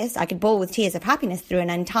vouch for this, I could bawl with tears of happiness through an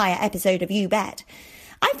entire episode of You Bet,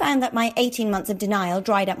 I found that my 18 months of denial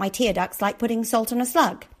dried up my tear ducts like putting salt on a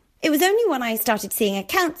slug. It was only when I started seeing a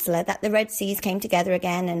counsellor that the Red Seas came together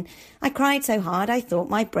again, and I cried so hard I thought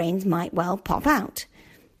my brains might well pop out.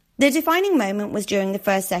 The defining moment was during the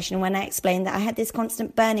first session when I explained that I had this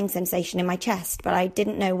constant burning sensation in my chest, but I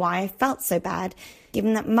didn't know why I felt so bad,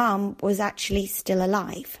 given that Mum was actually still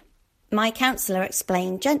alive. My counsellor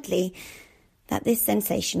explained gently that this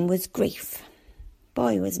sensation was grief.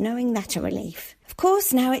 Boy, was knowing that a relief. Of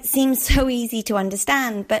course, now it seems so easy to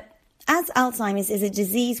understand, but as Alzheimer's is a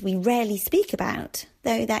disease we rarely speak about,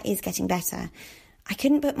 though that is getting better, I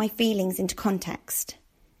couldn't put my feelings into context.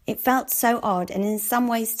 It felt so odd, and in some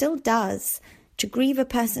ways still does, to grieve a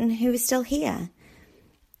person who is still here.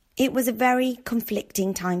 It was a very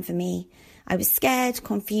conflicting time for me. I was scared,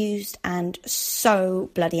 confused, and so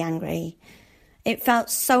bloody angry. It felt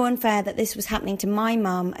so unfair that this was happening to my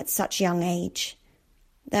mum at such a young age.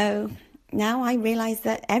 Though now I realise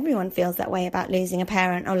that everyone feels that way about losing a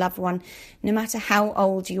parent or loved one, no matter how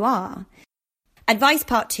old you are. Advice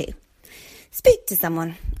part 2. Speak to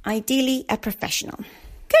someone, ideally a professional.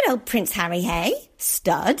 Good old Prince Harry, hey?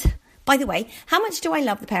 Stud. By the way, how much do I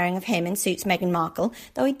love the pairing of him in Suits Meghan Markle,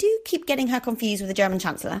 though I do keep getting her confused with the German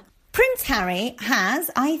Chancellor. Prince Harry has,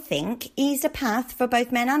 I think, eased a path for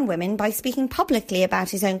both men and women by speaking publicly about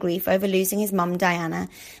his own grief over losing his mum Diana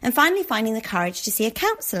and finally finding the courage to see a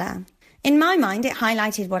counsellor. In my mind, it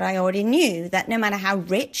highlighted what I already knew, that no matter how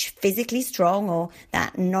rich, physically strong, or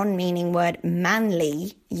that non-meaning word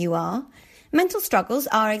manly you are, mental struggles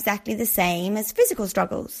are exactly the same as physical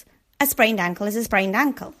struggles. A sprained ankle is a sprained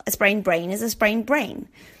ankle. A sprained brain is a sprained brain.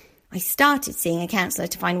 I started seeing a counsellor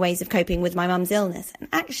to find ways of coping with my mum's illness and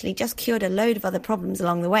actually just cured a load of other problems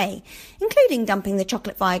along the way, including dumping the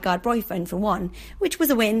chocolate fireguard boyfriend for one, which was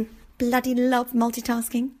a win. Bloody love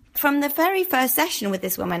multitasking. From the very first session with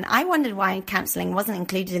this woman, I wondered why counselling wasn't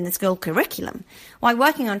included in the school curriculum, why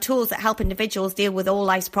working on tools that help individuals deal with all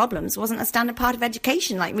life's problems wasn't a standard part of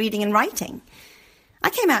education like reading and writing. I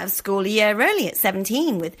came out of school a year early at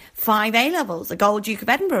 17 with 5 A-levels, a Gold Duke of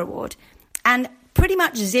Edinburgh award, and pretty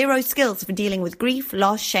much zero skills for dealing with grief,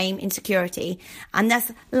 loss, shame, insecurity, and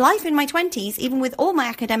thus life in my 20s, even with all my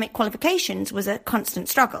academic qualifications, was a constant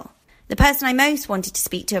struggle. The person I most wanted to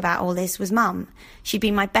speak to about all this was Mum. She'd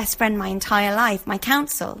been my best friend my entire life, my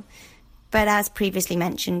counsel. But as previously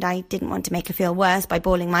mentioned, I didn't want to make her feel worse by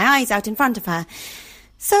bawling my eyes out in front of her.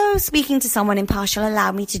 So speaking to someone impartial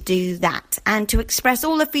allowed me to do that, and to express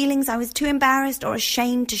all the feelings I was too embarrassed or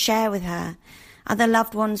ashamed to share with her, other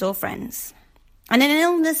loved ones or friends. And an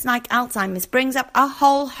illness like Alzheimer's brings up a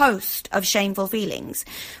whole host of shameful feelings.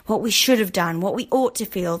 What we should have done, what we ought to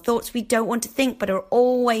feel, thoughts we don't want to think but are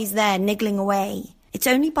always there niggling away. It's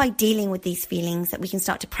only by dealing with these feelings that we can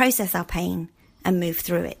start to process our pain and move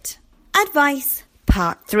through it. Advice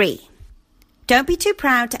part 3. Don't be too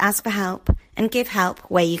proud to ask for help and give help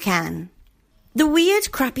where you can. The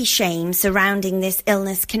weird, crappy shame surrounding this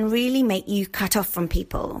illness can really make you cut off from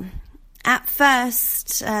people. At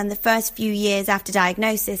first, the first few years after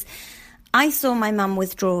diagnosis, I saw my mum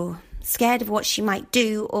withdraw, scared of what she might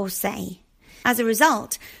do or say. As a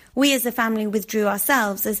result, we as a family withdrew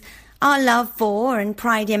ourselves, as our love for and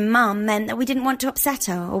pride in Mum meant that we didn't want to upset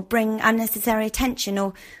her or bring unnecessary attention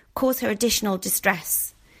or cause her additional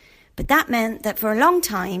distress. But that meant that for a long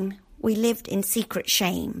time, we lived in secret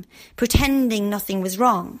shame, pretending nothing was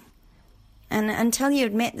wrong. And until you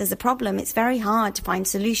admit there's a problem, it's very hard to find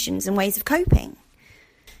solutions and ways of coping.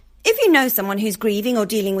 If you know someone who's grieving or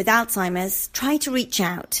dealing with Alzheimer's, try to reach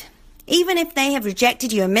out. Even if they have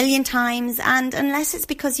rejected you 1,000,000 times, and unless it's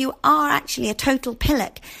because you are actually a total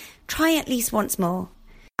pillock, try at least once more.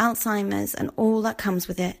 Alzheimer's and all that comes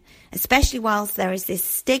with it, especially whilst there is this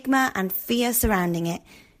stigma and fear surrounding it,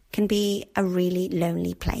 can be a really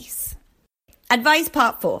lonely place. Advice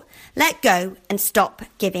part 4. Let go and stop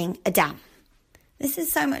giving a damn. This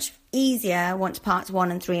is so much easier once parts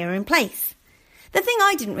 1 and 3 are in place. The thing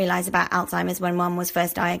I didn't realise about Alzheimer's when Mum was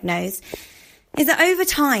first diagnosed is that over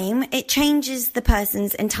time it changes the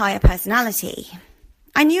person's entire personality.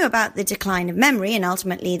 I knew about the decline of memory, and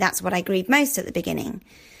ultimately that's what I grieved most at the beginning.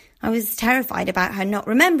 I was terrified about her not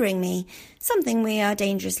remembering me, something we are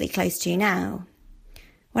dangerously close to now.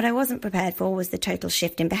 What I wasn't prepared for was the total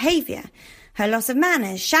shift in behaviour, her loss of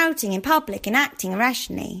manners, shouting in public and acting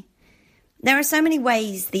irrationally. There are so many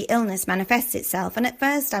ways the illness manifests itself, and at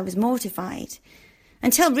first I was mortified.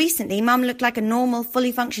 Until recently, Mum looked like a normal,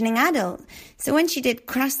 fully functioning adult, so when she did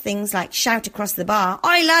crass things like shout across the bar,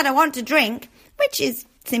 "Oi lad, I want a drink," which is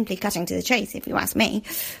simply cutting to the chase if you ask me,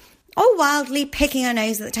 or wildly picking her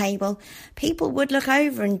nose at the table, people would look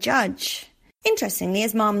over and judge. Interestingly,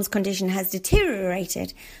 as Mum's condition has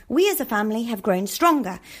deteriorated, we as a family have grown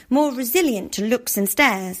stronger, more resilient to looks and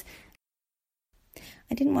stares.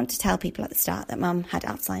 I didn't want to tell people at the start that Mum had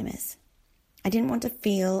Alzheimer's. I didn't want to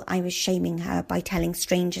feel I was shaming her by telling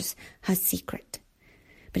strangers her secret.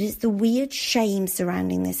 But it's the weird shame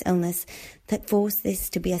surrounding this illness that forced this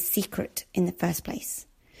to be a secret in the first place.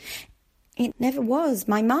 It never was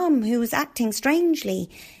my mum who was acting strangely.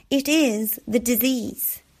 It is the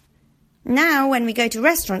disease. Now, when we go to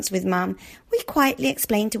restaurants with Mum, we quietly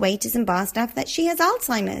explain to waiters and bar staff that she has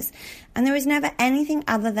Alzheimer's, and there is never anything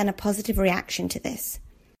other than a positive reaction to this.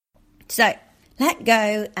 So, let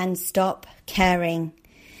go and stop caring.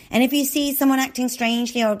 And if you see someone acting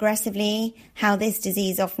strangely or aggressively, how this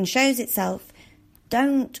disease often shows itself,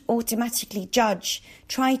 don't automatically judge.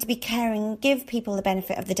 Try to be caring and give people the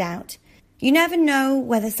benefit of the doubt. You never know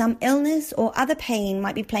whether some illness or other pain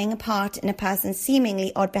might be playing a part in a person's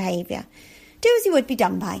seemingly odd behaviour. Do as you would be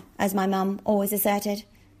done by, as my mum always asserted.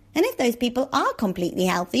 And if those people are completely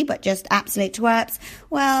healthy but just absolute twerps,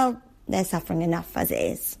 well, they're suffering enough as it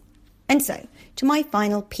is. And so, to my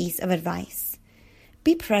final piece of advice,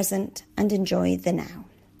 be present and enjoy the now.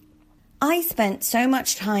 I spent so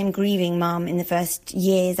much time grieving Mum in the first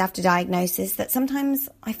years after diagnosis that sometimes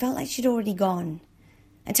I felt like she'd already gone.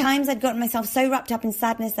 At times I'd gotten myself so wrapped up in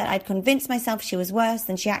sadness that I'd convinced myself she was worse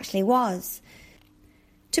than she actually was.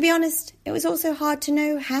 To be honest, it was also hard to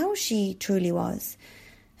know how she truly was,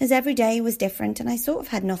 as every day was different and I sort of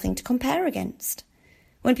had nothing to compare against.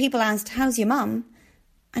 When people asked, "How's your mum?"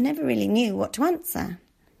 I never really knew what to answer.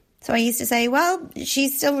 So I used to say, "Well, she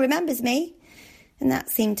still remembers me," and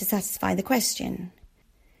that seemed to satisfy the question.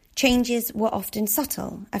 Changes were often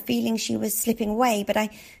subtle, a feeling she was slipping away, but I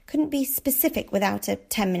couldn't be specific without a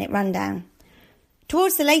 10-minute rundown.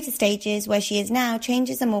 Towards the later stages, where she is now,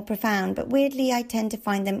 changes are more profound, but weirdly I tend to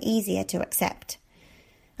find them easier to accept.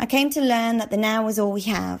 I came to learn that the now is all we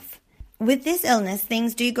have. With this illness,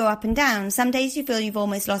 things do go up and down. Some days you feel you've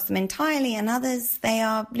almost lost them entirely, and others they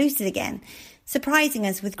are lucid again, surprising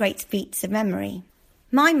us with great feats of memory.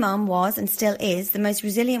 My mum was, and still is, the most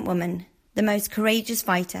resilient woman, the most courageous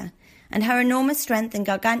fighter, and her enormous strength and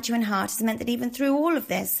gargantuan heart has meant that even through all of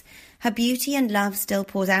this, her beauty and love still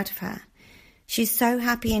pours out of her. She's so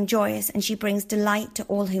happy and joyous, and she brings delight to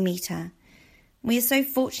all who meet her. We are so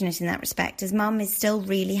fortunate in that respect, as Mum is still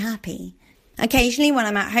really happy. Occasionally, when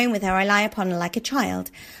I'm at home with her, I lie upon her like a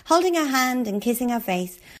child, holding her hand and kissing her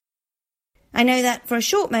face. I know that for a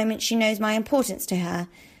short moment she knows my importance to her,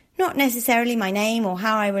 not necessarily my name or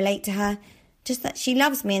how I relate to her, just that she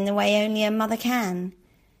loves me in the way only a mother can.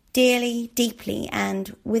 Dearly, deeply,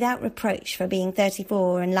 and without reproach for being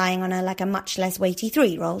 34 and lying on her like a much less weighty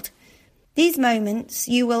 3-year-old. These moments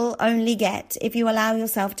you will only get if you allow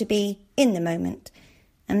yourself to be in the moment,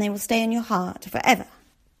 and they will stay in your heart forever.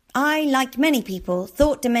 I, like many people,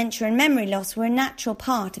 thought dementia and memory loss were a natural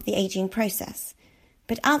part of the ageing process.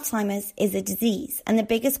 But Alzheimer's is a disease and the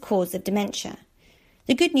biggest cause of dementia.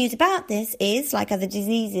 The good news about this is, like other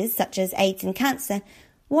diseases such as AIDS and cancer,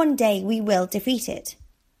 one day we will defeat it.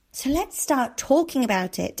 So let's start talking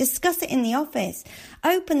about it, discuss it in the office,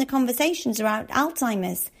 open the conversations around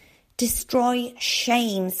Alzheimer's, destroy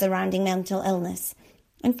shame surrounding mental illness,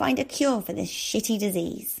 and find a cure for this shitty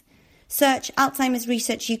disease. Search Alzheimer's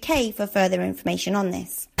Research UK for further information on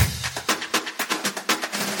this.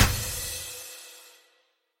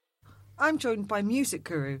 I'm joined by music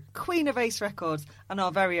guru, Queen of Ace Records, and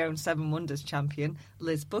our very own Seven Wonders champion,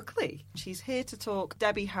 Liz Buckley. She's here to talk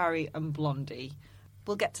Debbie, Harry and Blondie.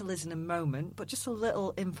 We'll get to Liz in a moment, but just a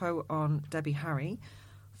little info on Debbie Harry.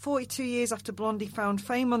 42 years after Blondie found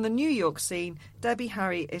fame on the New York scene, Debbie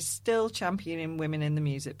Harry is still championing women in the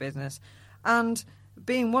music business. And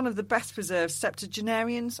being one of the best preserved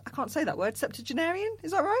septuagenarians, I can't say that word, septuagenarian,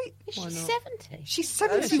 is that right? She's 70. She's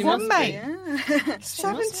 71, mate. Yeah.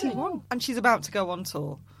 71. And she's about to go on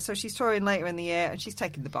tour. So she's touring later in the year, and she's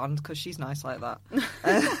taking the band because she's nice like that.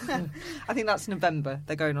 I think that's November.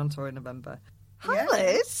 They're going on tour in November. Hi, Yeah.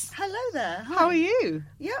 Liz. Hello there. Hi. How are you?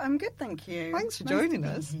 Yeah, I'm good, thank you. Thanks for Nice to joining be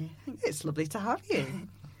us. here. It's lovely to have you.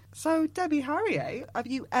 So, Debbie Harry, have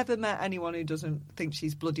you ever met anyone who doesn't think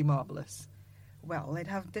she's bloody marvellous? Well, they'd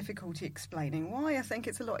have difficulty explaining why. I think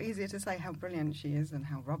it's a lot easier to say how brilliant she is than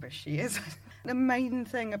how rubbish she is. The main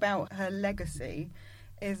thing about her legacy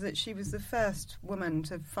is that she was the first woman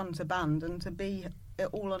to front a band and to be it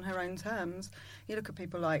all on her own terms. You look at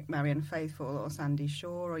people like Marianne Faithfull or Sandy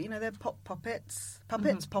Shaw, or, they're puppets,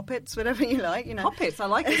 whatever you like, Puppets, I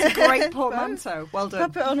like it. It's a great portmanteau. Well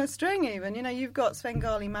done. Puppet on a string even. You've got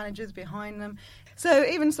Svengali managers behind them. So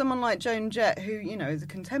even someone like Joan Jett, who, is a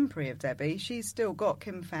contemporary of Debbie, she's still got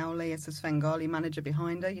Kim Fowley as a Svengali manager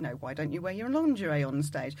behind her. Why don't you wear your lingerie on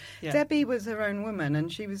stage? Yeah. Debbie was her own woman,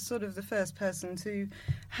 and she was sort of the first person to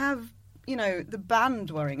have the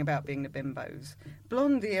band worrying about being the bimbos.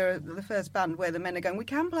 Blondie are the first band where the men are going, we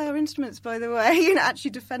can play our instruments, by the way,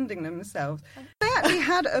 actually defending themselves. They actually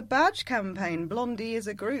had a badge campaign, Blondie is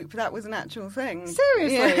a group. That was an actual thing.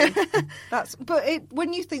 Seriously? Yeah.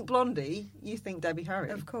 When you think Blondie, you think Debbie Harry.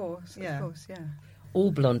 Of course, yeah.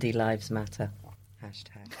 All Blondie lives matter.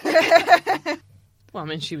 Hashtag. Well, I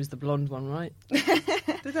mean, she was the blonde one, right?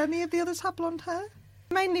 Did any of the others have blonde hair?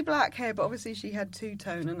 Mainly black hair, but obviously she had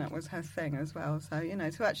two-tone, and that was her thing as well. So,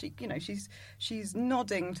 so actually, she's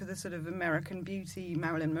nodding to the sort of American beauty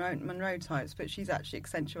Marilyn Monroe types, but she's actually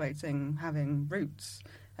accentuating having roots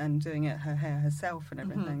and doing it her hair herself and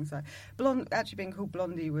everything. So, actually being called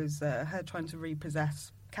Blondie was her trying to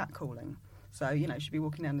repossess catcalling. So, she'd be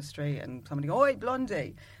walking down the street and somebody go, "Oi,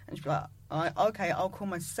 Blondie!" And she'd be like, "Okay, I'll call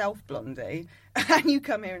myself Blondie, and you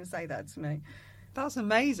come here and say that to me." That's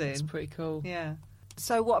amazing. It's pretty cool. Yeah.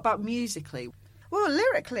 So what about musically? Well,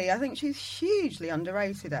 lyrically, I think she's hugely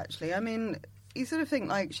underrated, actually. I mean, you sort of think,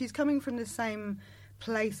 like, she's coming from the same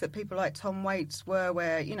place that people like Tom Waits were,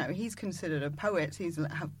 where, he's considered a poet, he's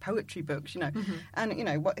have poetry books,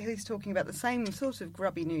 and, what he's talking about the same sort of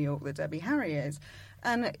grubby New York that Debbie Harry is.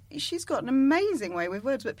 And she's got an amazing way with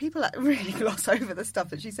words, but people really gloss over the stuff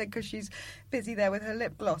that she said because she's busy there with her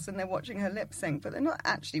lip gloss and they're watching her lip sync, but they're not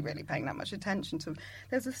actually really paying that much attention to.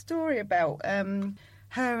 There's a story about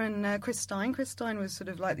her and Chris Stein. Chris Stein was sort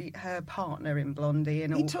of like her partner in Blondie.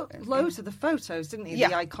 And he took loads of the photos, didn't he? Yeah.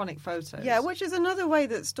 The iconic photos. Yeah, which is another way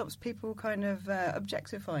that stops people kind of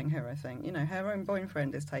objectifying her, I think. Her own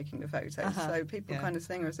boyfriend is taking the photos, so people kind of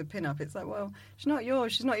seeing her as a pin-up. It's like, well, she's not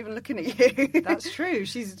yours. She's not even looking at you. That's true.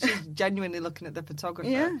 She's genuinely looking at the photographer.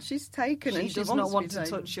 Yeah, she's taken. She does not want to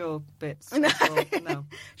touch your bits. No.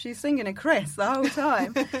 She's singing a Chris the whole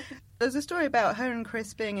time. There's a story about her and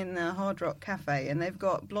Chris being in the Hard Rock Cafe, and they've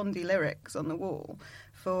got Blondie lyrics on the wall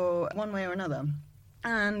for One Way or Another.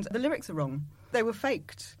 And the lyrics are wrong. They were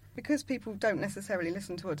faked. Because people don't necessarily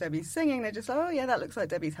listen to what Debbie's singing, they're just like, oh, yeah, that looks like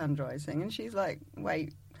Debbie's handwriting. And she's like,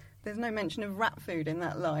 wait, there's no mention of rat food in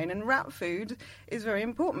that line. And rat food is very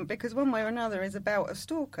important because One Way or Another is about a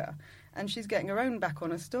stalker. And she's getting her own back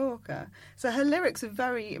on a stalker. So her lyrics are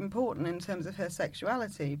very important in terms of her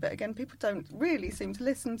sexuality. But again, people don't really seem to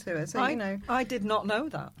listen to her. So, I did not know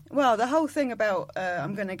that. Well, the whole thing about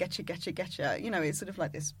I'm going to get you, it's sort of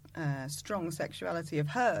like this strong sexuality of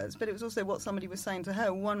hers. But it was also what somebody was saying to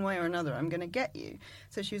her, one way or another, I'm going to get you.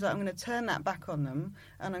 So she was like, I'm going to turn that back on them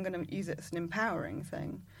and I'm going to use it as an empowering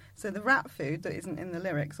thing. So the rat food that isn't in the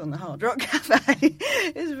lyrics on the Hard Rock Cafe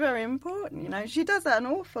is very important, She does that an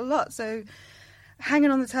awful lot. So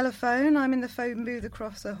hanging on the telephone, I'm in the phone booth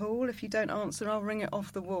across the hall. If you don't answer, I'll ring it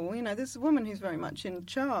off the wall. This woman who's very much in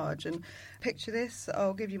charge. And picture this,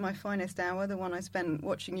 I'll give you my finest hour, the one I spent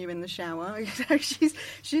watching you in the shower. She's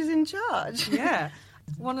in charge. Yeah.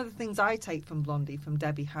 One of the things I take from Blondie, from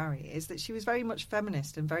Debbie Harry, is that she was very much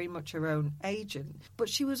feminist and very much her own agent. But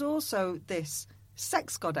she was also this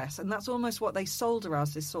sex goddess, and that's almost what they sold her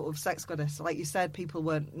as, this sort of sex goddess. Like you said, people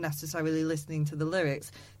weren't necessarily listening to the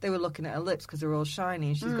lyrics. They were looking at her lips because they're all shiny,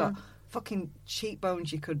 and she's got fucking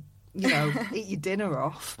cheekbones you could, eat your dinner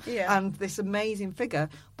off, and this amazing figure.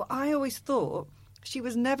 But I always thought she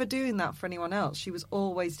was never doing that for anyone else. She was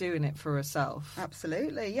always doing it for herself.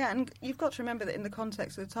 Absolutely, yeah. And you've got to remember that in the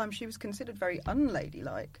context of the time, she was considered very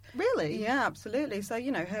unladylike. Really? Yeah, absolutely. So,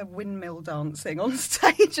 her windmill dancing on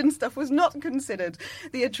stage and stuff was not considered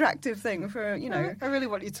the attractive thing for, I really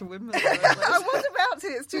want you to windmill. I was about to.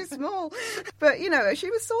 It's too small. But,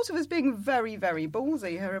 she was sort of as being very, very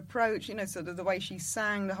ballsy. Her approach, sort of the way she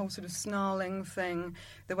sang, the whole sort of snarling thing,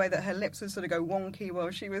 the way that her lips would sort of go wonky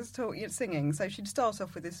while she was singing. So she'd start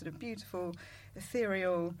off with this sort of beautiful,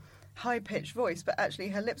 ethereal, high-pitched voice, but actually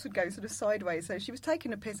her lips would go sort of sideways, so she was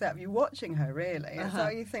taking a piss out of you watching her, really. And so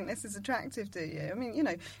you think, this is attractive, do you? I mean,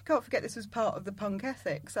 can't forget this was part of the punk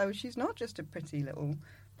ethic, so she's not just a pretty little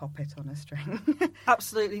poppet on a string.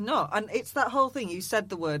 Absolutely not. And it's that whole thing, you said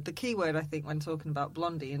the key word, I think, when talking about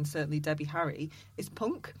Blondie, and certainly Debbie Harry, is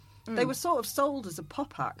punk. They were sort of sold as a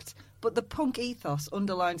pop act, but the punk ethos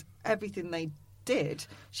underlines everything they did.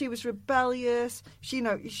 She was rebellious. She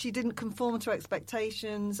didn't conform to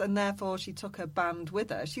expectations, and therefore she took her band with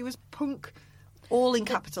her. She was punk, all in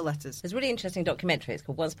capital letters. There's a really interesting documentary. It's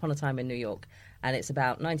called Once Upon a Time in New York, and it's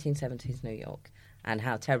about 1970s New York and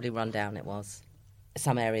how terribly run down it was.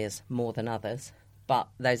 Some areas more than others, but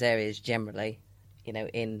those areas generally,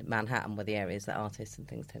 in Manhattan were the areas that artists and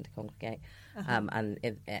things tend to congregate. And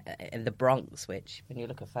in the Bronx, which, when you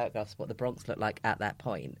look at photographs, what the Bronx looked like at that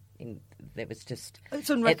point, it was just...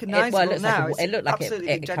 It's unrecognisable now. It looked like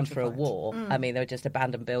it come through a war. I mean, there were just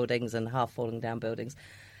abandoned buildings and half-falling down buildings.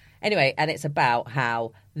 Anyway, and it's about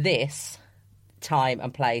how this time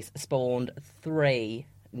and place spawned 3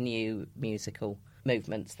 new musical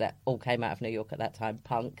movements that all came out of New York at that time.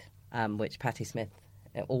 Punk, which Patti Smith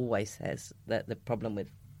always says that the problem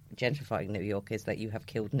with gentrifying New York is that you have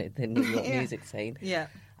killed the New York music scene. Yeah.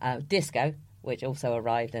 Disco, which also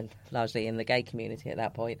arrived largely in the gay community at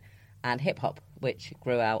that point, and hip-hop, which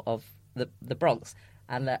grew out of the Bronx.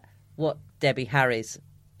 And that what Debbie Harry's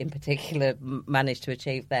in particular managed to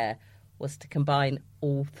achieve there was to combine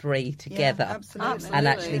all 3 together and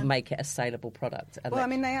actually make it a saleable product. And well, I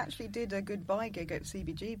mean, they actually did a goodbye gig at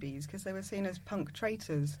CBGB's because they were seen as punk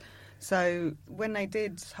traitors. So when they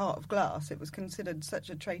did Heart of Glass, it was considered such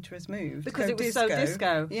a traitorous move. Because it was so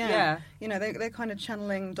disco. Yeah. You know, they're kind of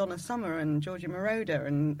channeling Donna Summer and Georgia Moroder,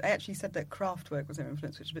 and they actually said that Kraftwerk was their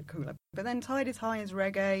influence, which is a bit cooler. But then Tide is High is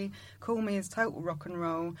reggae, Call Me is total rock and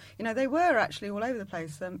roll. You know, they were actually all over the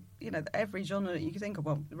place. You know, every genre that you could think of,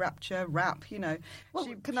 well, Rapture, rap, you know. Well,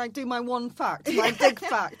 can I do my one fact? My big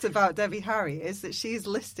fact about Debbie Harry is that she's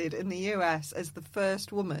listed in the US as the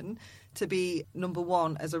first woman to be number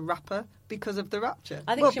 1 as a rapper because of the Rapture.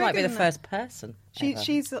 I think she might be the first person.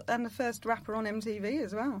 She's the first rapper on MTV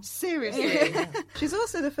as well. Seriously? Yeah. She's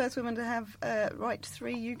also the first woman to have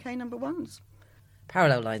 3 UK number 1s.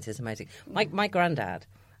 Parallel Lines is amazing. My granddad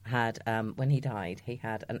had, when he died, he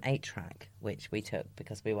had an 8-track, which we took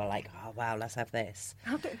because we were like, oh, wow, let's have this.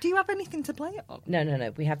 Do you have anything to play it on?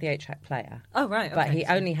 No. We have the 8-track player. Oh, right. Okay. But he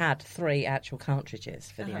only had 3 actual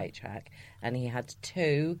cartridges for the 8-track, and he had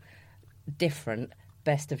 2 different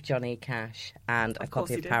Best of Johnny Cash and a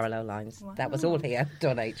copy of Parallel Lines. Wow. That was all he had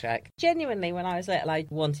on 8-track. Genuinely, when I was little, I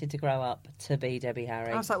wanted to grow up to be Debbie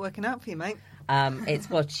Harry. How's that working out for you, mate?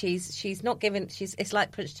 She's not given. It's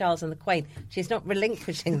like Prince Charles and the Queen. She's not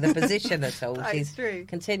relinquishing the position at all. She's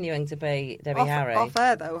continuing to be Debbie Harry. Off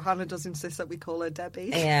air though, Hannah does insist that we call her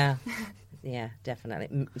Debbie. Yeah,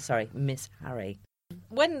 definitely. Sorry, Miss Harry.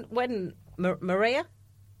 When Maria.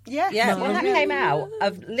 Yeah, when that came out,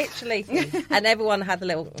 of literally, and everyone had the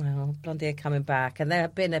little, Blondie coming back, and there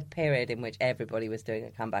had been a period in which everybody was doing a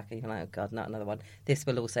comeback, and you're like, oh God, not another one. This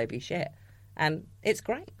will also be shit. And it's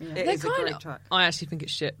great. Yeah. It is a great track. I actually think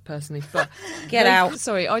it's shit, personally. But Get out.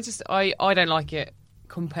 Sorry, I don't like it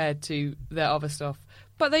compared to their other stuff.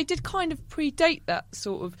 But they did kind of predate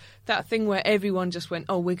that thing where everyone just went,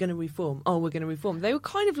 oh, we're going to reform. They were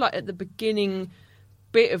kind of like at the beginning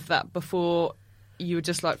bit of that before you were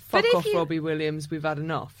just like, fuck off, Robbie Williams, we've had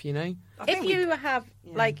enough, you know? But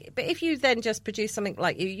if you then just produce something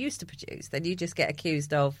like you used to produce, then you just get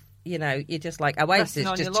accused of, you know, you're just like Oasis,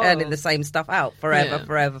 just churning the same stuff out forever.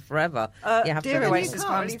 You have dear to Oasis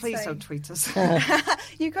fans, please don't tweet us.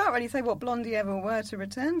 You can't really say what Blondie ever were to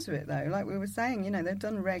return to it, though. Like we were saying, you know, they've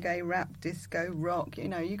done reggae, rap, disco, rock. You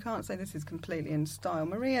know, you can't say this is completely in style.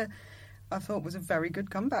 Maria, I thought, was a very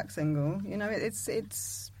good comeback single. You know,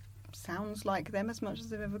 it's sounds like them as much as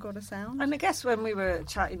they've ever got a sound. And I guess when we were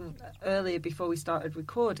chatting earlier before we started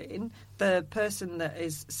recording, the person that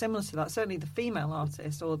is similar to that, certainly the female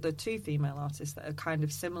artist or the 2 female artists that are kind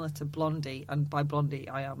of similar to Blondie, and by Blondie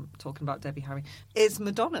I am talking about Debbie Harry, is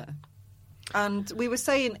Madonna. And we were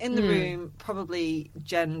saying in the room, probably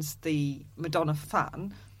Jen's the Madonna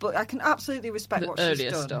fan, but I can absolutely respect what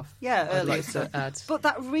she's done. Stuff. Yeah, earlier like stuff. But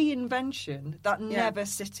that reinvention, that never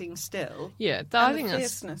sitting still. Yeah, I think that's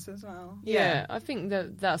fierceness as well. Yeah, I think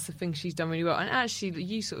that's the thing she's done really well. And actually,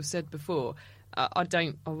 you sort of said before, I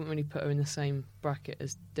wouldn't really put her in the same bracket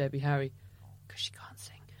as Debbie Harry because she can't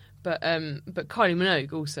sing. But Kylie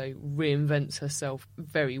Minogue also reinvents herself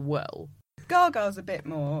very well. Gaga's a bit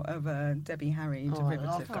more of a Debbie Harry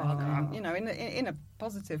derivative, you know, in a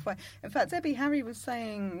positive way. In fact, Debbie Harry was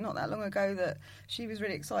saying not that long ago that she was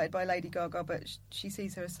really excited by Lady Gaga, but she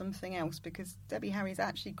sees her as something else because Debbie Harry's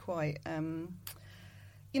actually quite...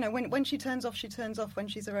 you know, when she turns off, she turns off. When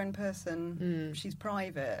she's her own person, she's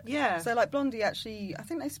private. Yeah. So, like, Blondie actually, I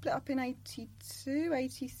think they split up in 82,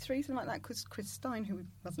 83, something like that, because Chris Stein, who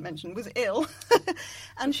wasn't mentioned, was ill.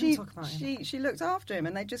 And she looked after him,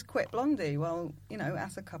 and they just quit Blondie. Well, you know,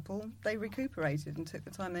 as a couple, they recuperated and took the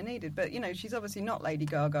time they needed. But, you know, she's obviously not Lady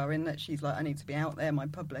Gaga in that she's like, I need to be out there, my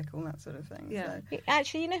public, all that sort of thing. Yeah. So.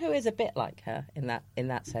 Actually, you know who is a bit like her in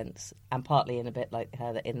that sense, and partly in a bit like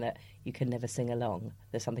her in that you can never sing along.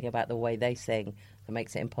 There's something about the way they sing that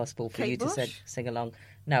makes it impossible for you to sing along.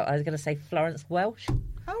 No, I was going to say Florence Welch.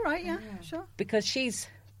 Oh, right, yeah, sure. Because she's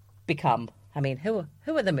become, I mean, who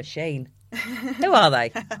are the Machine? Who are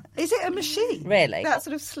they? Is it a machine? Really? That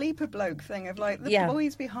sort of sleeper bloke thing of like the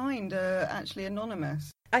boys behind are actually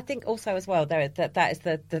anonymous. I think also as well that is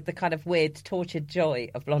the kind of weird tortured joy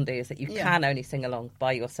of Blondie is that you can only sing along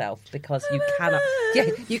by yourself because you cannot.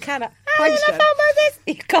 Yeah, you cannot.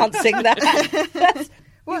 You can't sing that.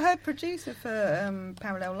 Well, her producer for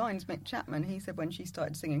Parallel Lines, Mick Chapman, he said when she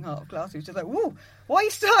started singing Heart of Glass, he was just like, whoa, why are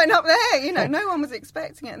you starting up there? You know, no one was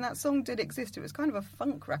expecting it. And that song did exist. It was kind of a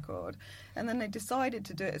funk record. And then they decided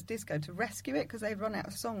to do it as disco to rescue it because they'd run out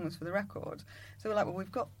of songs for the record. So we're like, well,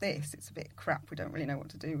 we've got this. It's a bit crap. We don't really know what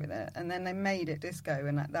to do with it. And then they made it disco.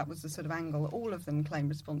 And that was the sort of angle. All of them claimed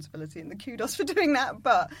responsibility and the kudos for doing that.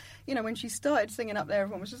 But, you know, when she started singing up there,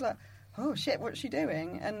 everyone was just like, oh shit, what's she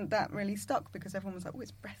doing? And that really stuck because everyone was like, oh,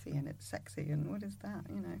 it's breathy and it's sexy and what is that,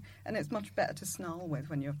 you know? And it's much better to snarl with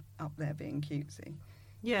when you're up there being cutesy.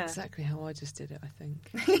 Yeah. Exactly how I just did it, I think.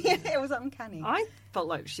 Yeah, it was uncanny. I felt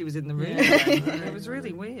like she was in the room. Yeah. It was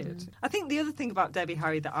really weird. I think the other thing about Debbie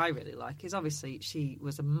Harry that I really like is obviously she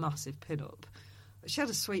was a massive pin-up. She had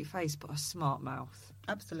a sweet face but a smart mouth.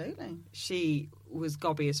 Absolutely. She was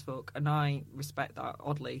gobby as fuck, and I respect that,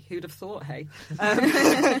 oddly. Who'd have thought, hey?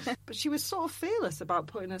 But she was sort of fearless about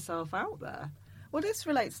putting herself out there. Well, this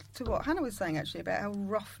relates to what Hannah was saying, actually, about how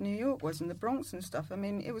rough New York was and the Bronx and stuff. I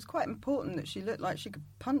mean, it was quite important that she looked like she could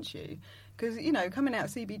punch you. Because, you know, coming out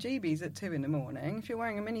of CBGB's at 2 a.m, if you're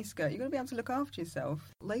wearing a miniskirt, you've got to be able to look after yourself.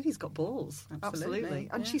 Lady's got balls. Absolutely.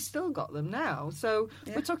 And yeah. she's still got them now. So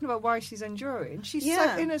we're talking about why she's enduring. She's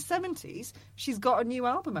in her 70s. She's got a new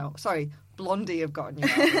album out. Sorry, Blondie have got a new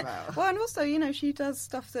album out. Well, and also, you know, she does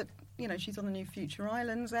stuff that... You know, she's on the new Future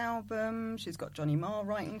Islands album. She's got Johnny Marr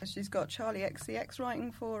writing. She's got Charlie XCX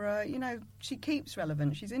writing for her. You know, she keeps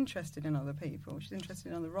relevant. She's interested in other people. She's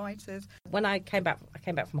interested in other writers. When I came back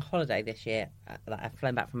from a holiday this year. I've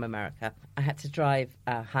flown back from America. I had to drive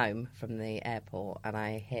home from the airport, and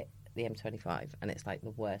I hit the M25, and it's like the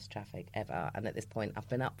worst traffic ever. And at this point, I've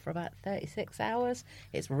been up for about 36 hours.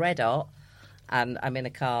 It's red hot, and I'm in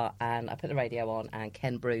a car, and I put the radio on, and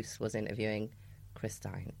Ken Bruce was interviewing Chris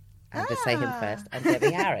Stein. And to say him first, and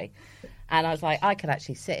Debbie Harry. And I was like, I could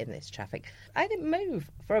actually sit in this traffic. I didn't move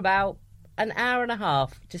for about an hour and a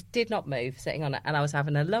half, just did not move, sitting on it, and I was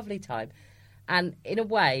having a lovely time. And in a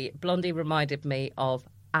way, Blondie reminded me of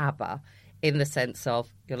ABBA, in the sense of,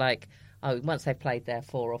 you're like, oh, once they've played their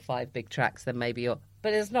 4 or 5 big tracks, then maybe you're...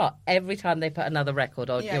 But it's not. Every time they put another record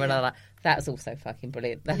on, you're another like, that's also fucking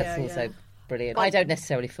brilliant. That's also... brilliant. I don't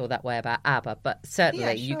necessarily feel that way about ABBA, but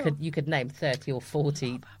certainly you could name 30 or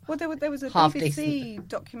 40. Well, there was a BBC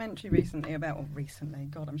documentary recently about,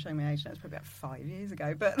 God, I'm showing my age now, it's probably about 5 years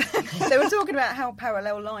ago, but they were talking about how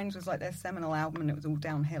Parallel Lines was like their seminal album and it was all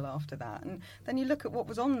downhill after that. And then you look at what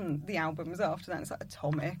was on the albums after that, and it's like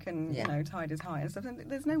Atomic and, you know, Tide is High and stuff.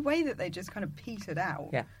 And there's no way that they just kind of petered out.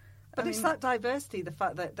 Yeah. But it's that diversity, the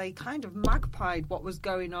fact that they kind of magpied what was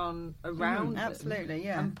going on around absolutely,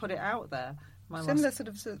 and put it out there. Similar sort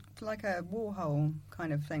of like a Warhol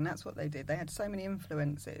kind of thing. That's what they did. They had so many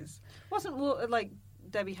influences. Wasn't like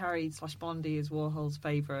Debbie Harry / Blondie is Warhol's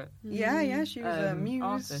favourite? Yeah, she was a muse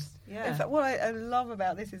artist. Yeah. In fact, what I love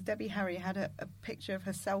about this is Debbie Harry had a picture of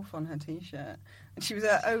herself on her T-shirt, and she was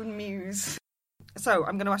her own muse. So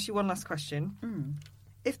I'm going to ask you one last question.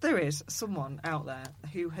 If there is someone out there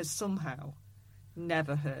who has somehow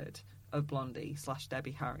never heard of Blondie /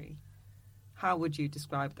 Debbie Harry, how would you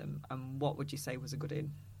describe them, and what would you say was a good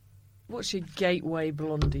in? What's your gateway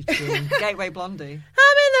Blondie tune? Gateway Blondie.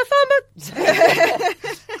 I'm in the farmer.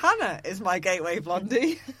 Hannah is my gateway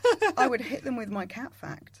Blondie. I would hit them with my cat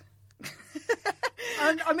fact.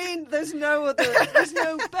 And I mean, there's no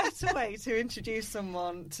better way to introduce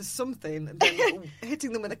someone to something than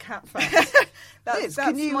hitting them with a cat fact. That's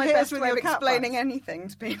my best way of explaining anything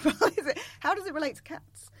to people. How does it relate to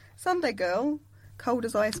cats? Sunday Girl, cold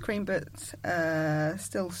as ice cream, but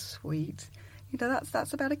still sweet. You know,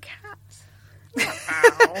 that's about a cat.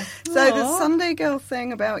 So the Sunday Girl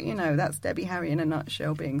thing about, you know, that's Debbie Harry in a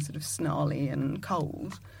nutshell, being sort of snarly and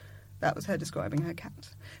cold. That was her describing her cat.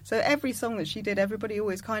 So every song that she did, everybody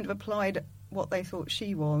always kind of applied what they thought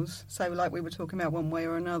she was. So like we were talking about One Way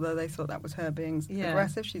or Another, they thought that was her being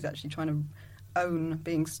aggressive. She's actually trying to own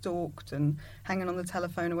being stalked and hanging on the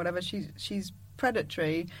telephone or whatever. She's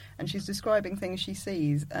predatory, and she's describing things she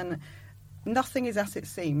sees, and nothing is as it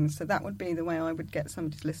seems. So that would be the way I would get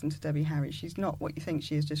somebody to listen to Debbie Harry. She's not what you think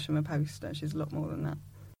she is just from a poster. She's a lot more than that.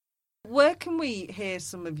 Where can we hear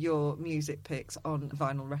some of your music picks on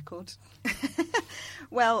vinyl record?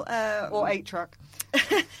 Well, or 8-track?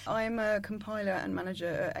 I'm a compiler and manager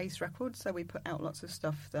at Ace Records, so we put out lots of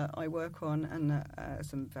stuff that I work on and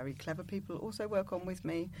some very clever people also work on with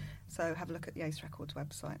me. So have a look at the Ace Records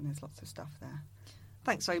website and there's lots of stuff there.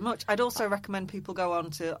 Thanks very much. I'd also recommend people go on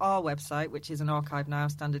to our website, which is an archive now,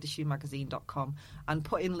 standardissuemagazine.com, and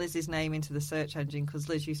put in Liz's name into the search engine, because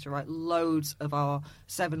Liz used to write loads of our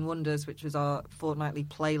Seven Wonders, which was our fortnightly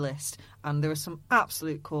playlist, and there are some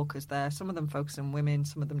absolute corkers there, some of them focusing on women,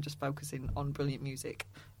 some of them just focusing on brilliant music.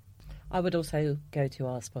 I would also go to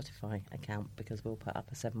our Spotify account, because we'll put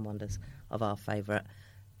up a Seven Wonders of our favourite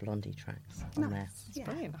Blondie tracks on there. It's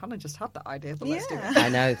brilliant. Hannah just had that idea, but let's do it. I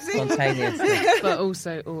know, spontaneous. But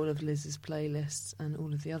also all of Liz's playlists and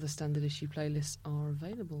all of the other Standard Issue playlists are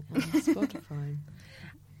available on Spotify.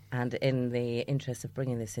 And in the interest of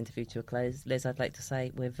bringing this interview to a close, Liz, I'd like to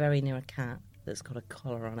say we're very near a cat that's got a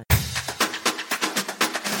collar on it.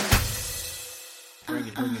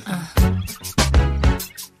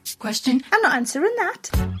 Question? I'm not answering that.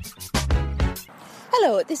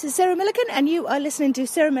 Hello, this is Sarah Millican, and you are listening to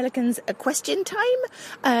Sarah Millican's Question Time.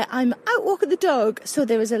 I'm out walking the dog, so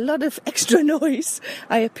there is a lot of extra noise.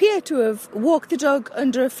 I appear to have walked the dog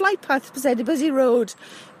under a flight path beside a busy road,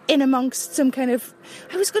 in amongst some kind of,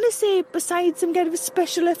 I was going to say beside some kind of a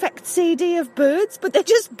special effects CD of birds, but they're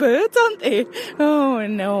just birds, aren't they? Oh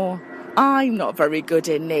no. I'm not very good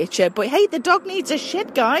in nature, but hey, the dog needs a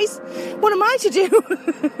shit, guys. What am I to do?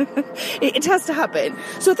 It has to happen.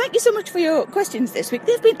 So thank you so much for your questions this week.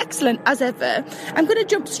 They've been excellent as ever. I'm going to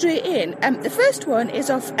jump straight in. The first one is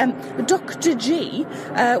of Dr. G,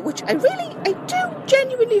 which I do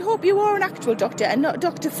genuinely hope you are an actual doctor and not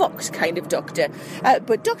Dr. Fox kind of doctor.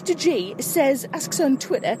 But Dr. G asks on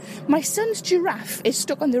Twitter, my son's giraffe is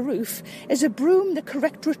stuck on the roof. Is a broom the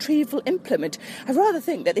correct retrieval implement? I rather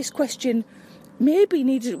think that this question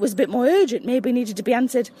was a bit more urgent, maybe needed to be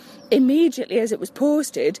answered immediately as it was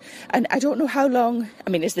posted. And I don't know how long. I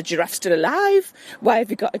mean, is the giraffe still alive? Why have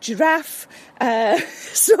you got a giraffe?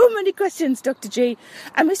 So many questions, Dr. G.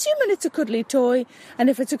 I'm assuming it's a cuddly toy, and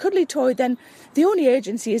if it's a cuddly toy, then the only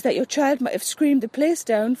urgency is that your child might have screamed the place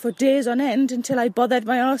down for days on end until I bothered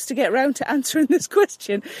my arse to get round to answering this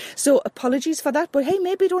question. So apologies for that, but hey,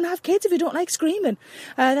 maybe don't have kids if you don't like screaming.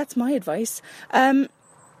 That's my advice.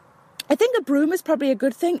 I think a broom is probably a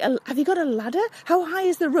good thing. Have you got a ladder? How high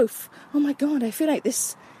is the roof? Oh my God, I feel like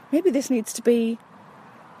this needs to be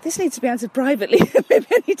answered privately. Maybe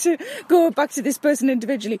I need to go back to this person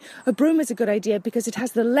individually. A broom is a good idea because it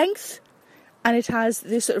has the length and it has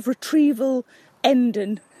this sort of retrieval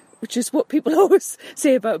ending, which is what people always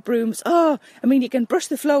say about brooms. Oh, I mean, you can brush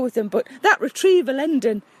the floor with them, but that retrieval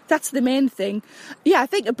ending, that's the main thing. Yeah, I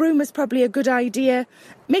think a broom is probably a good idea.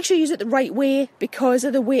 Make sure you use it the right way, because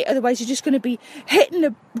otherwise you're just going to be hitting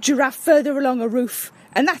a giraffe further along a roof,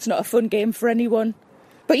 and that's not a fun game for anyone.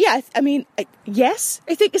 But yeah, yes,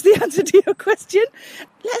 I think is the answer to your question.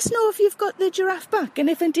 Let us know if you've got the giraffe back, and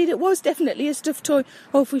if indeed it was definitely a stuffed toy,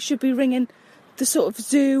 or if we should be ringing the sort of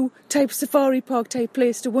zoo type safari park type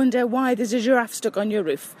place to wonder why there's a giraffe stuck on your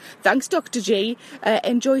roof. Thanks, Dr. G.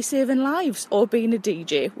 Enjoy saving lives or being a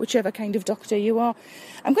DJ, whichever kind of doctor you are.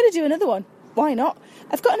 I'm going to do another one. Why not?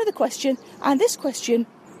 I've got another question, and this question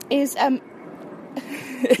is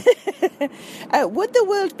would the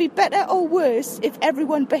world be better or worse if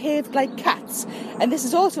everyone behaved like cats? And this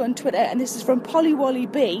is also on Twitter, and this is from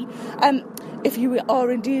Pollywally B. If you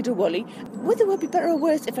are indeed a Wally, would the world be better or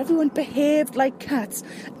worse if everyone behaved like cats?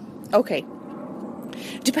 Okay.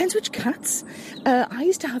 Depends which cats. I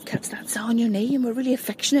used to have cats that sat on your knee and were really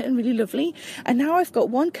affectionate and really lovely. And now I've got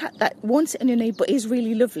one cat that won't sit on your knee but is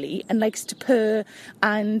really lovely and likes to purr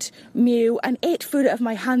and mew and ate food out of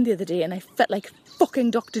my hand the other day, and I felt like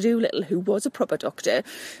fucking Dr. Dolittle, who was a proper doctor,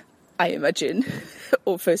 I imagine,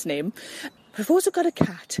 or first name. But I've also got a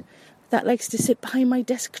cat that likes to sit behind my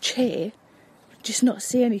desk chair, just not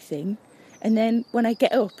say anything. And then when I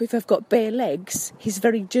get up, if I've got bare legs, he's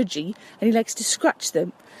very judgy and he likes to scratch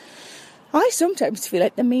them. I sometimes feel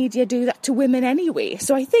like the media do that to women anyway.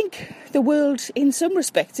 So I think the world, in some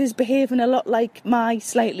respects, is behaving a lot like my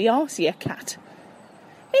slightly arsier cat.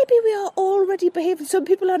 Maybe we are already behaving. Some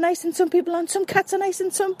people are nice and some people aren't. Some cats are nice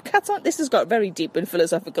and some cats aren't. This has got very deep and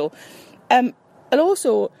philosophical. And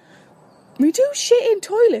also, we do shit in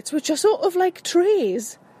toilets, which are sort of like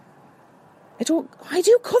trays. I do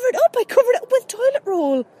cover it up. I cover it up with toilet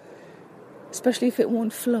roll. Especially if it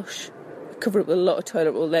won't flush. cover it with a lot of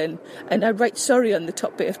toilet roll then, and I'd write sorry on the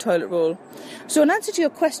top bit of toilet roll. So in answer to your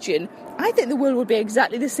question, I think the world would be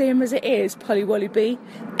exactly the same as it is, Polly Wally B.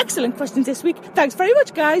 Excellent questions this week. Thanks very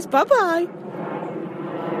much, guys. Bye-bye.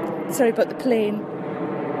 Sorry about the plane.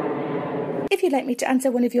 If you'd like me to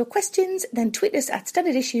answer one of your questions, then tweet us at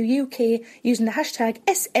Standard Issue UK using the hashtag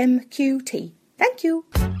SMQT. Thank you.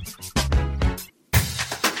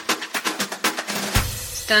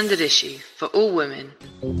 Standard Issue for all women.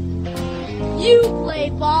 You play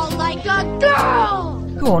ball like a girl!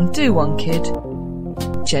 Go on, do one, kid.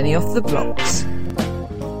 Jenny off the blocks.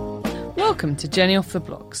 Welcome to Jenny off the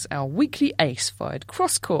blocks, our weekly ace fired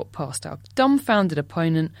cross-court past our dumbfounded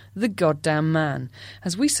opponent, the goddamn man,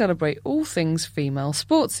 as we celebrate all things female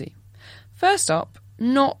sportsy. First up,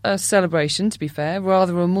 not a celebration to be fair,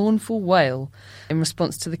 rather a mournful wail in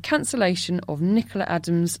response to the cancellation of Nicola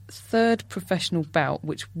Adams' third professional bout,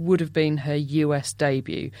 which would have been her US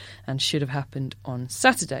debut and should have happened on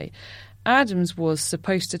Saturday. Adams was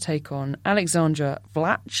supposed to take on Alexandra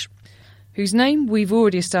Vlach, whose name we've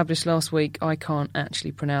already established last week I can't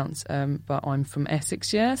actually pronounce, but I'm from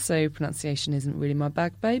Essex, yeah, so pronunciation isn't really my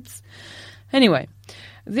bag, babes. Anyway,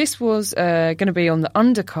 this was going to be on the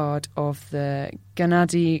undercard of the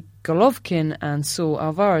Gennady Golovkin and Saul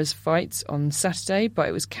Alvarez fights on Saturday, but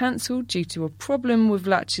it was cancelled due to a problem with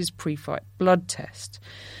Vlach's pre-fight blood test.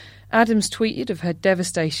 Adams tweeted of her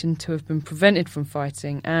devastation to have been prevented from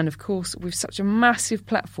fighting, and of course, with such a massive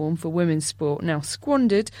platform for women's sport now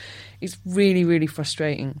squandered, it's really, really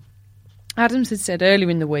frustrating. Adams had said earlier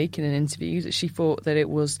in the week in an interview that she thought that it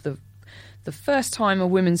was the first time a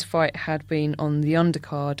women's fight had been on the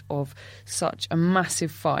undercard of such a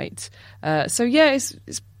massive fight. So yeah,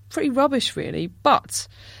 it's pretty rubbish really, but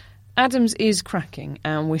Adams is cracking,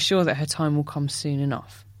 and we're sure that her time will come soon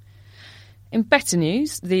enough. In better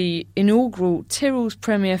news, the inaugural Tyrrell's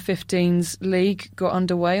Premier 15s League got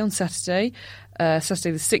underway on Saturday the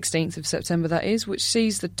 16th of September, that is, which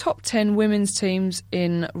sees the top 10 women's teams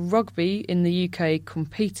in rugby in the UK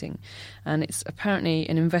competing. And it's apparently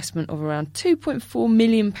an investment of around £2.4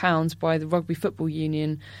 million by the Rugby Football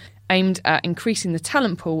Union, aimed at increasing the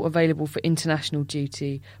talent pool available for international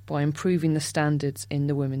duty by improving the standards in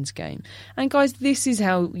the women's game. And guys, this is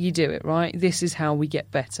how you do it, right? This is how we get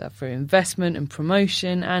better, through investment and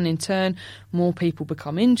promotion, and in turn, more people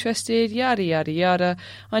become interested, yada, yada, yada.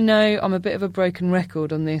 I know I'm a bit of a broken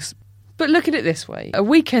record on this, but look at it this way. A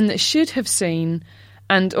weekend that should have seen,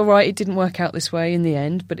 and all right, it didn't work out this way in the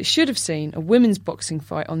end, but it should have seen a women's boxing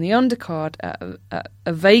fight on the undercard at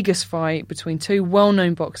a Vegas fight between two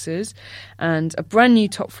well-known boxers and a brand new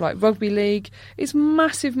top-flight rugby league. It's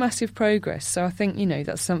massive, massive progress. So I think,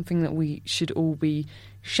 that's something that we should all be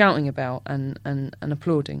shouting about and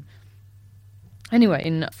applauding. Anyway,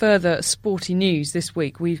 in further sporty news this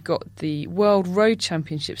week, we've got the World Road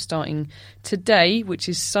Championship starting today, which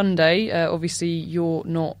is Sunday. Obviously, you're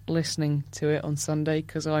not listening to it on Sunday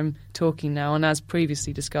because I'm talking now. And as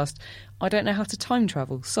previously discussed, I don't know how to time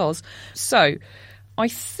travel. Soz. So I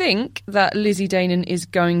think that Lizzie Deignan is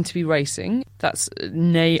going to be racing. That's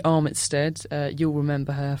née Armitstead. You'll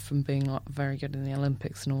remember her from being very good in the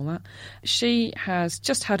Olympics and all that. She has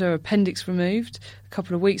just had her appendix removed a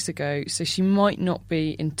couple of weeks ago, so she might not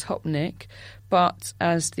be in top nick. But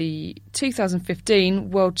as the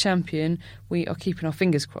 2015 world champion, we are keeping our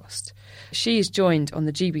fingers crossed. She is joined on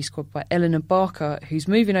the GB squad by Eleanor Barker, who's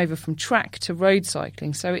moving over from track to road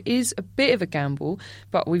cycling. So it is a bit of a gamble,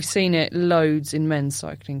 but we've seen it loads in men's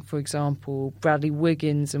cycling. For example, Bradley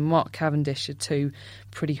Wiggins and Mark Cavendish are two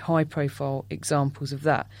pretty high-profile examples of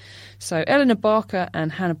that. So Eleanor Barker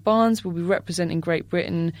and Hannah Barnes will be representing Great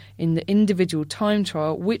Britain in the individual time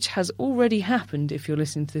trial, which has already happened if you're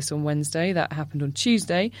listening to this on Wednesday. That happened on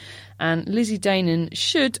Tuesday. And Lizzie Deignan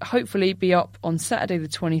should hopefully be up on Saturday the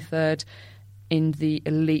 23rd in the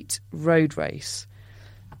elite road race.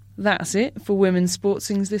 That's it for women's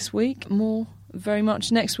sportsings this week. More very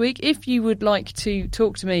much next week. If you would like to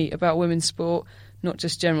talk to me about women's sport, not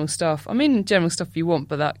just general stuff. I mean, general stuff if you want,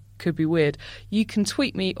 but that could be weird. You can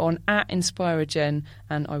tweet me on @InspireJen,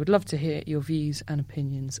 and I would love to hear your views and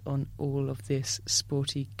opinions on all of this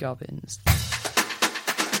sporty gubbins.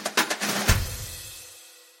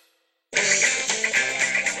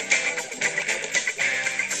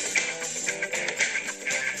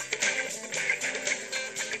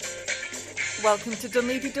 Welcome to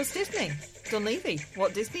Dunleavy Does Disney. Dunleavy,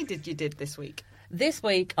 what Disney did you did this week? This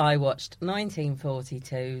week I watched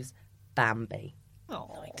 1942's Bambi. Oh,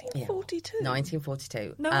 1942? Yeah.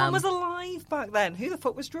 1942. No one was alive back then. Who the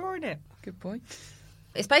fuck was drawing it? Good point.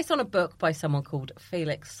 It's based on a book by someone called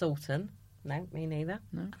Felix Salten. No, me neither.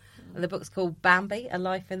 No. And the book's called Bambi, A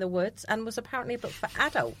Life in the Woods, and was apparently a book for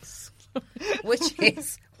adults, which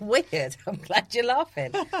is weird. I'm glad you're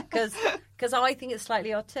laughing, because I think it's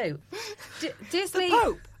slightly odd too. Disney... The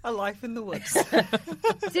Pope, A Life in the Woods.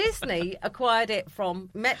 Disney acquired it from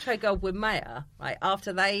Metro-Goldwyn-Mayer, right,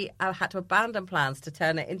 after they had to abandon plans to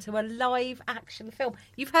turn it into a live-action film.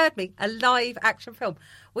 You've heard me, a live-action film,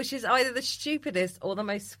 which is either the stupidest or the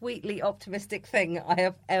most sweetly optimistic thing I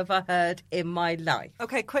have ever heard in my life.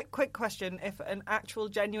 Okay, quick question. If an actual,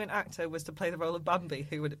 genuine actor was to play the role of Bambi,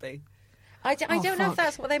 who would it be? I don't know if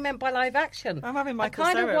that's what they meant by live action. I'm having Michael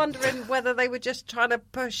I'm kind Cera. of wondering whether they were just trying to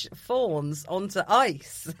push fawns onto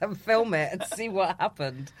ice and film it and see what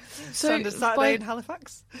happened. So Saturday in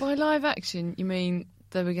Halifax? By live action, you mean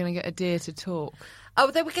they were going to get a deer to talk? Oh,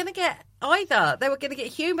 they were going to get either. They were going to get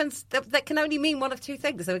humans. That can only mean one of two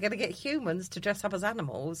things. They were going to get humans to dress up as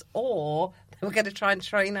animals, or they were going to try and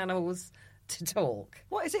train animals to talk.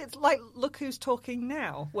 What is it like? Look Who's Talking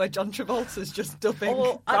Now, where John Travolta's just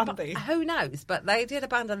dubbing Bambi. Who knows? But they did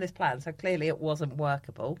abandon this plan, so clearly it wasn't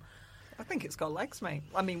workable. I think it's got legs, mate.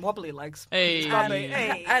 I mean, wobbly legs. Hey.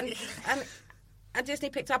 And Disney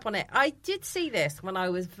picked up on it. I did see this when I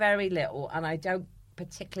was very little, and I don't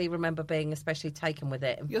particularly remember being especially taken with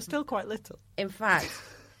it. You're still quite little. In fact,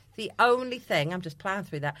 the only thing, I'm just plowing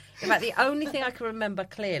through that, in fact, the only thing I can remember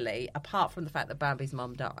clearly, apart from the fact that Bambi's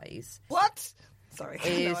mum dies... What? Sorry.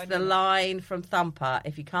 Is the line from Thumper,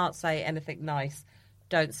 if you can't say anything nice,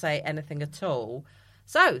 don't say anything at all.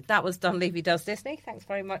 So, that was Dunleavy Does Disney. Thanks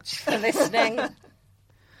very much for listening.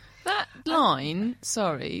 That line,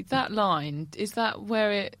 is that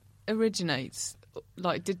where it originates?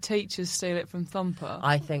 Like, did teachers steal it from Thumper?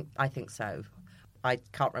 I think so. I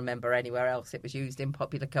can't remember anywhere else it was used in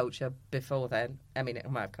popular culture before then. I mean, it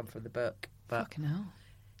might have come from the book. But fucking hell.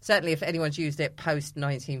 Certainly, if anyone's used it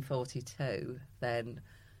post-1942, then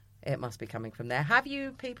it must be coming from there. Have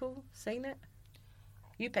you people seen it?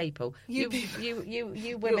 You people. You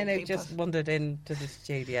women who just wandered into the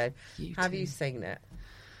studio. Have you seen it?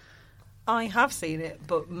 I have seen it,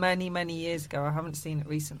 but many, many years ago. I haven't seen it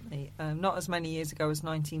recently. Not as many years ago as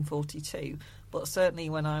 1942, but certainly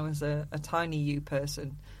when I was a tiny you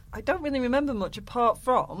person. I don't really remember much apart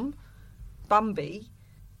from Bambi,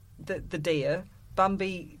 the deer.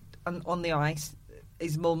 Bambi on the ice.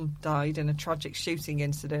 His mum died in a tragic shooting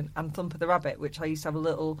incident, and Thumper the rabbit, which I used to have a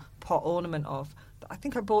little pot ornament of, that I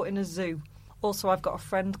think I bought in a zoo. Also, I've got a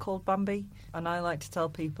friend called Bambi, and I like to tell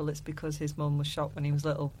people it's because his mum was shot when he was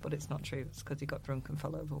little, but it's not true. It's because he got drunk and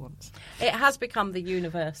fell over once. It has become the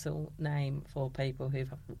universal name for people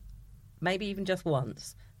who've maybe even just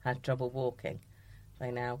once had trouble walking.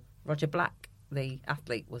 So now, Roger Black, the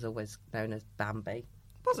athlete, was always known as Bambi.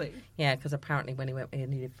 Was he? Yeah, because apparently when he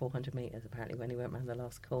needed 400 metres, apparently when he went round the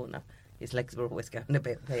last corner, his legs were always going a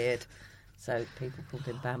bit weird. So people called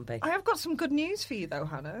him Bambi. I have got some good news for you, though,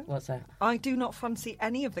 Hannah. What's that? I do not fancy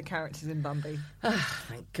any of the characters in Bambi. Oh,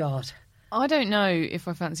 thank God. I don't know if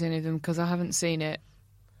I fancy any of them because I haven't seen it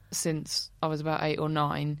since I was about 8 or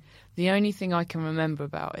 9. The only thing I can remember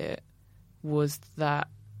about it was that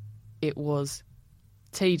it was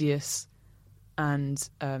tedious and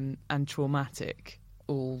traumatic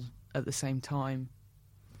all at the same time.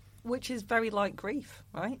 Which is very like grief,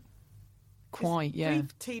 right? Quite, yeah.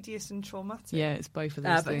 Grief, tedious and traumatic. Yeah, it's both of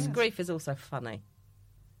those things. But grief is also funny.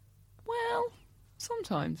 Well,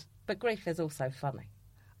 sometimes. But grief is also funny.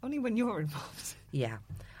 Only when you're involved. Yeah.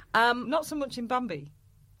 Not so much in Bambi.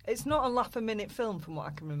 It's not a laugh-a-minute film, from what I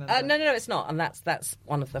can remember. No, it's not, and that's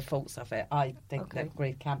one of the faults of it. I think that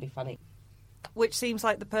grief can be funny. Which seems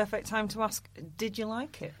like the perfect time to ask, did you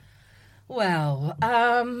like it? Well,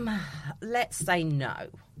 let's say no.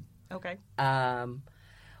 Okay.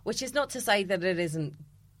 Which is not to say that it isn't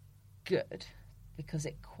good, because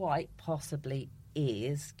it quite possibly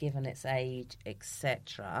is, given its age,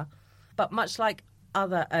 etc. But much like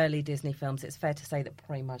other early Disney films, it's fair to say that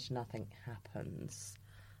pretty much nothing happens.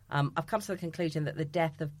 I've come to the conclusion that the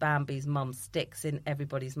death of Bambi's mum sticks in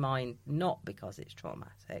everybody's mind, not because it's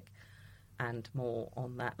traumatic, and more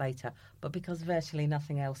on that later, but because virtually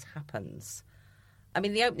nothing else happens. I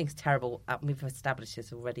mean, the opening's terrible. We've established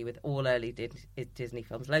this already with all early Disney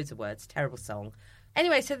films. Loads of words, terrible song.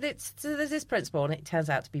 Anyway, so there's this principal, and it turns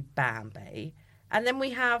out to be Bambi. And then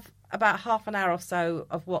we have about half an hour or so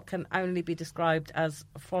of what can only be described as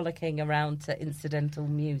frolicking around to incidental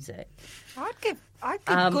music. I'd give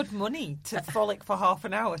good money to frolic for half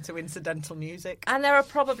an hour to incidental music. And there are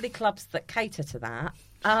probably clubs that cater to that.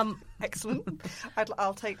 Excellent.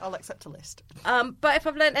 I'll accept a list. But if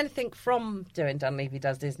I've learned anything from doing Dunleavy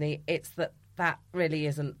Does Disney, it's that really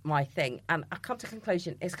isn't my thing. And I've come to the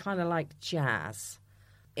conclusion it's kind of like jazz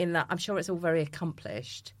in that I'm sure it's all very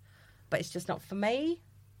accomplished, but it's just not for me.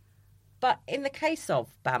 But in the case of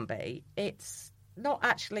Bambi, it's not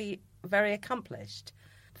actually very accomplished.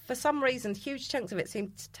 For some reason, huge chunks of it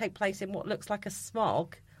seem to take place in what looks like a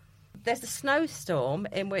smog. There's a snowstorm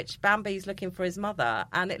in which Bambi's looking for his mother,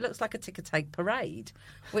 and it looks like a ticker-tape parade,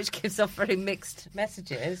 which gives off very mixed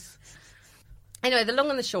messages. Anyway, the long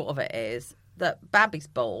and the short of it is that Bambi's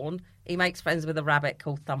born. He makes friends with a rabbit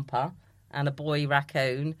called Thumper and a boy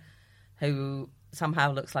raccoon who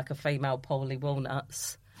somehow looks like a female Polly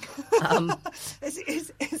Walnuts.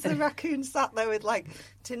 Is the raccoon sat there with like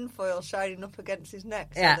tinfoil shining up against his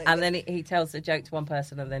neck? Yeah, and then he tells a joke to one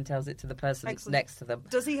person and then tells it to the person next to them.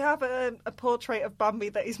 Does he have a portrait of Bambi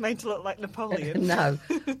that he's made to look like Napoleon? No,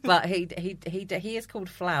 but he is called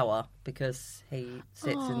Flower because he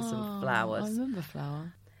sits in some flowers. I remember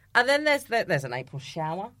Flower. And then there's an April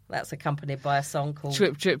shower that's accompanied by a song called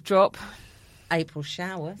Drip, Drip, Drop. April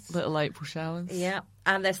Showers. Little April Showers. Yeah.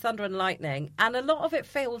 And there's thunder and lightning. And a lot of it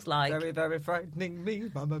feels like... Very, very frightening me,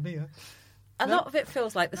 Mamma Mia. A lot of it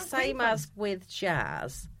feels like the same as with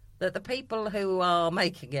jazz, that the people who are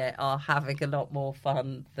making it are having a lot more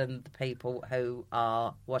fun than the people who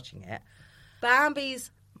are watching it. Bambi's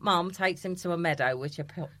mum takes him to a meadow, which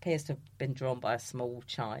appears to have been drawn by a small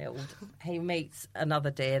child. He meets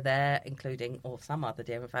another deer there, or some other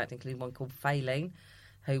deer, in fact, including one called Faline,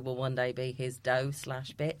 who will one day be his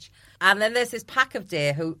doe/bitch. And then there's this pack of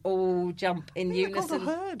deer who all jump in unison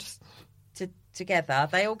together.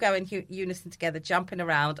 They all go in unison together, jumping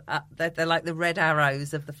around. They're like the red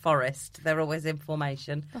arrows of the forest. They're always in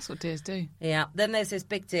formation. That's what deers do. Yeah. Then there's this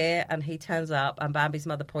big deer, and he turns up, and Bambi's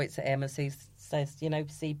mother points at him and says,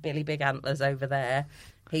 see Billy Big Antlers over there.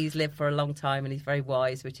 He's lived for a long time, and he's very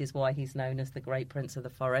wise, which is why he's known as the Great Prince of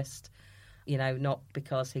the Forest. You know, not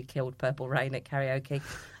because he killed Purple Rain at karaoke.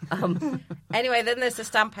 Anyway, then there's the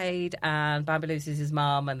stampede, and Bambi loses his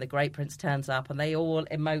mum, and the Great Prince turns up, and they all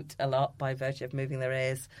emote a lot by virtue of moving their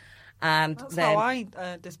ears. And that's then, how I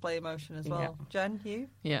display emotion as well. Yeah. Jen, you?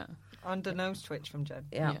 Yeah. Under nose twitch from Jen.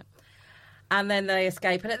 Yeah. And then they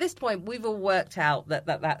escape, and at this point, we've all worked out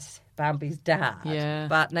that's Bambi's dad. Yeah.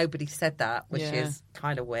 But nobody said that, which is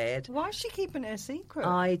kind of weird. Why is she keeping it a secret?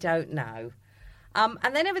 I don't know. And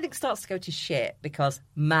then everything starts to go to shit because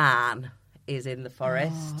man is in the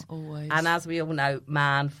forest. Always. And as we all know,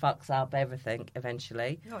 man fucks up everything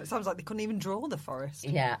eventually. Oh, it sounds like they couldn't even draw the forest.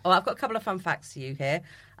 Yeah. Oh, I've got a couple of fun facts for you here.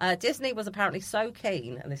 Disney was apparently so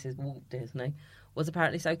keen, and this is Walt Disney, was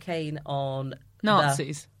apparently so keen on...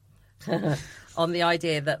 Nazis. on the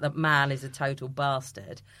idea that the man is a total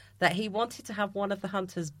bastard, that he wanted to have one of the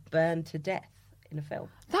hunters burned to death in a film.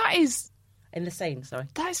 That is... In the scene, sorry.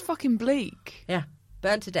 That is fucking bleak. Yeah.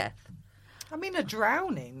 Burned to death. I mean, a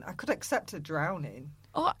drowning. I could accept a drowning.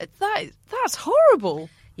 Oh, that's horrible.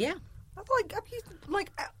 Yeah. That's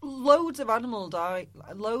loads of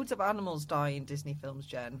animals die in Disney films,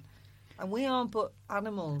 Jen. And we aren't but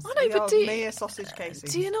animals. I know, but mere sausage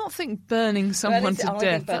casings. Do you not think burning someone to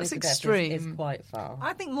death, that's extreme? Is quite far.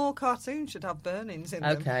 I think more cartoons should have burnings in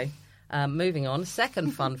them. Okay. Moving on.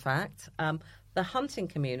 Second fun fact. The hunting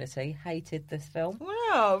community hated this film.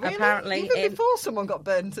 Wow, really? Apparently, even before someone got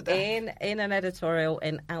burned to death. In an editorial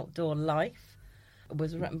in Outdoor Life, it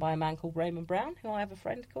was written by a man called Raymond Brown, who I have a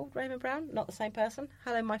friend called Raymond Brown, not the same person.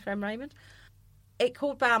 Hello, my friend Raymond. It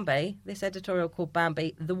called Bambi, this editorial called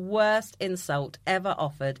Bambi, the worst insult ever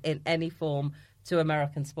offered in any form to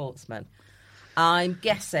American sportsmen. I'm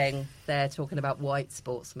guessing they're talking about white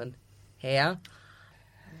sportsmen here.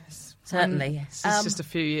 Certainly. This is just a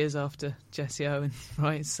few years after Jesse Owens,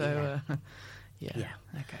 right? So, yeah.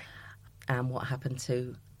 Okay. And what happened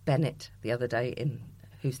to Bennett the other day in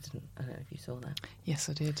Houston? I don't know if you saw that. Yes,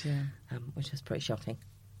 I did, yeah. Which was pretty shocking.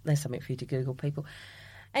 There's something for you to Google, people.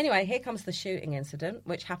 Anyway, here comes the shooting incident,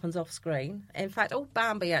 which happens off screen. In fact, all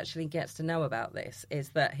Bambi actually gets to know about this is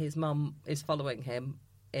that his mum is following him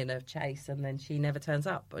in a chase, and then she never turns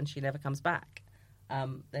up and she never comes back.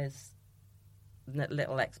 There's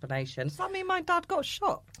little explanation. Does that mean my dad got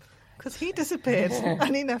shot? Because he disappeared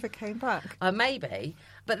and he never came back. Maybe.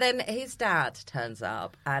 But then his dad turns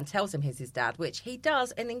up and tells him he's his dad, which he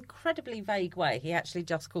does in an incredibly vague way. He actually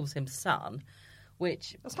just calls him son,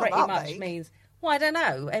 which pretty much means... Well, I don't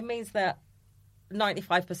know. It means that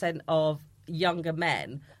 95% of younger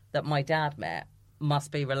men that my dad met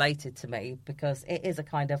must be related to me, because it is a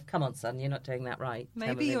kind of, come on, son, you're not doing that right.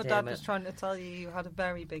 Maybe your dad was trying to tell you had a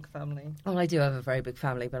very big family. Well, I do have a very big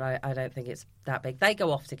family, but I don't think it's that big. They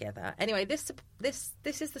go off together. Anyway, this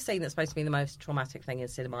is the scene that's supposed to be the most traumatic thing in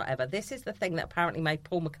cinema ever. This is the thing that apparently made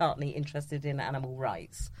Paul McCartney interested in animal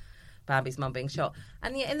rights, Bambi's mum being shot.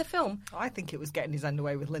 And yet in the film... I think it was getting his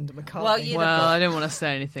underway with Linda McCartney. Well, I don't want to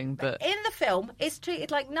say anything, but... In the film, it's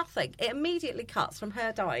treated like nothing. It immediately cuts from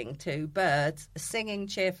her dying to birds singing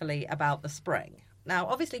cheerfully about the spring. Now,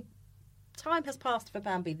 obviously, time has passed for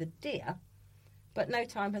Bambi the deer, but no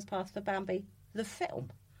time has passed for Bambi the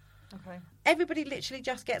film. Okay. Everybody literally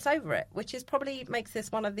just gets over it, which is probably makes this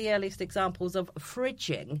one of the earliest examples of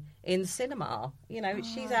fridging in cinema. You know,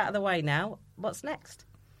 she's out of the way now. What's next?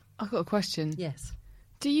 I've got a question. Yes.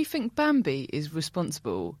 Do you think Bambi is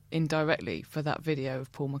responsible indirectly for that video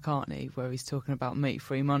of Paul McCartney where he's talking about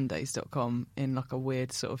meatfreemondays.com in like a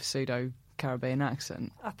weird sort of pseudo-Caribbean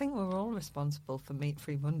accent? I think we're all responsible for Meat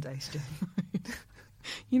Free Mondays, Jim.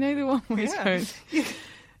 You know the one where he's going...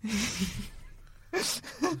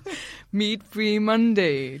 Meat Free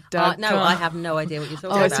Monday. No, I have no idea what you're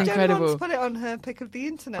talking about. It's incredible. Jen put it on her pick of the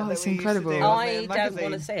internet. It's incredible. I don't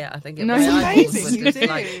want to see it. I think No, it's amazing. You do.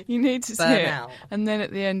 Like, you need to see it. out. And then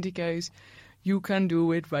at the end he goes, "You can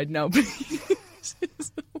do it right now, please." It's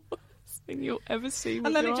the worst thing you'll ever see.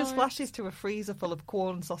 And then it just flashes to a freezer full of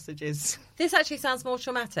corn sausages. This actually sounds more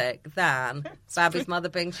traumatic than Bambi's mother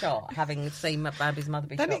being shot, having seen Bambi's mother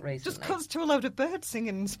be Then shot it recently. just cuts to a load of birds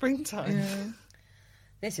singing in springtime. Yeah.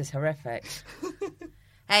 This is horrific.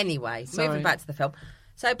 Anyway, Sorry. moving back to the film.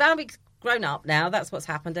 So Bambi's grown up now, that's what's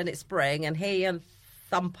happened, and it's spring, and he and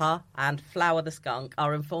Thumper and Flower the skunk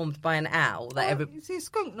are informed by an owl that Is he a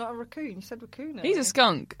skunk, not a raccoon? You said raccoon. He's a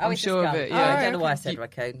skunk. I'm he's a sure skunk. of it. Oh, Yeah. I don't know why I said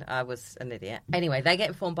raccoon. I was an idiot. Anyway, they get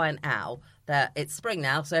informed by an owl that it's spring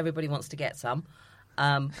now, so everybody wants to get some.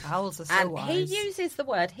 Owls are so and wise. he uses the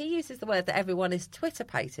word that everyone is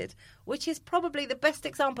Twitter-pated, which is probably the best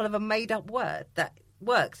example of a made-up word that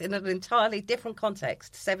works in an entirely different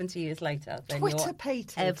context 70 years later than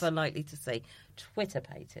Twitter-pated. you're ever likely to see.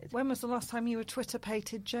 Twitter-pated. When was the last time you were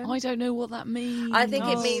Twitter-pated, Jen? I don't know what that means. I think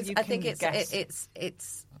it means. you I think can guess.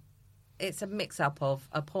 it's a mix-up of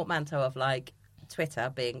a portmanteau of like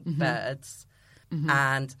Twitter being birds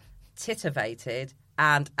and titivated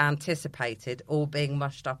and anticipated all being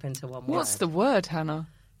mushed up into one word. What's the word, Hannah?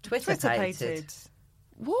 Twitter-pated?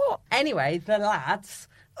 What? Anyway, the lads.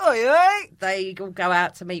 They all go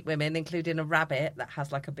out to meet women, including a rabbit that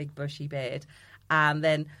has like a big bushy beard. And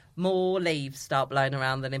then more leaves start blowing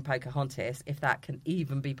around than in Pocahontas, if that can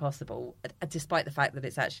even be possible, despite the fact that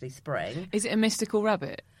it's actually spring. Is it a mystical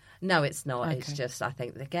rabbit? No, it's not. Okay. It's just, I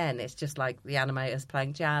think, again, it's just like the animators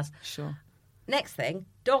playing jazz. Sure. Next thing,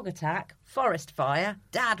 dog attack, forest fire,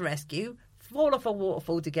 dad rescue, fall off a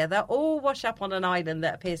waterfall together, all wash up on an island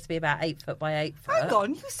that appears to be about 8 foot by 8 foot. Hang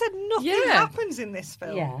on, you said nothing happens in this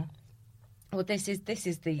film. Yeah. Well, this is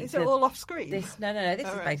the. Is it all off screen? No. This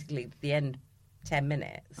is basically the end 10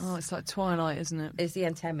 minutes. Oh, it's like Twilight, isn't it? It's the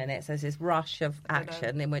end 10 minutes. There's this rush of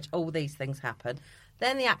action in which all these things happen.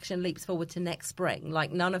 Then the action leaps forward to next spring,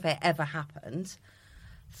 like none of it ever happened.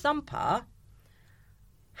 Thumper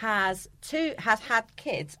has had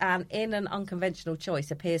kids, and in an unconventional choice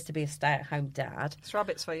appears to be a stay-at-home dad. It's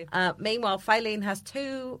rabbits for you. Meanwhile, Faline has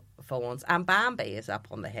 2 fawns, and Bambi is up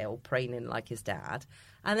on the hill preening like his dad.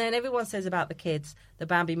 And then everyone says about the kids that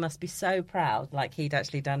Bambi must be so proud, like he'd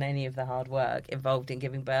actually done any of the hard work involved in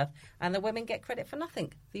giving birth, and the women get credit for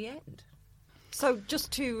nothing. The end. So,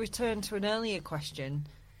 just to return to an earlier question,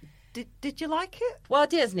 did you like it? Well,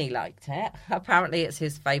 Disney liked it. Apparently it's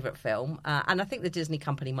his favourite film. And I think the Disney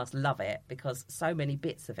company must love it because so many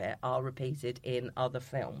bits of it are repeated in other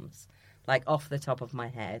films. Like, off the top of my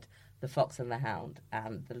head, The Fox and the Hound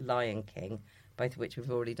and The Lion King, both of which we've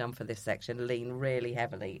already done for this section, lean really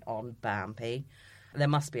heavily on Bambi. There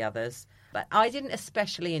must be others. But I didn't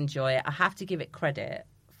especially enjoy it. I have to give it credit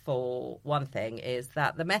for one thing, is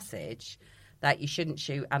that the message that you shouldn't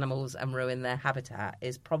shoot animals and ruin their habitat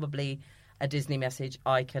is probably a Disney message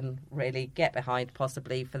I can really get behind,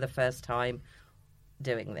 possibly for the first time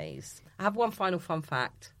doing these. I have one final fun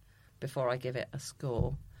fact before I give it a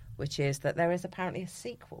score, which is that there is apparently a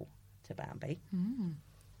sequel to Bambi.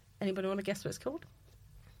 Anybody want to guess what it's called?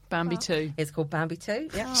 Bambi 2. It's called Bambi 2.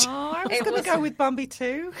 Yeah. Oh, I was going to go with Bambi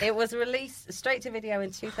 2. It was released straight to video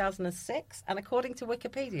in 2006, and according to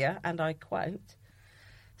Wikipedia, and I quote,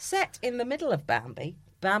 set in the middle of Bambi,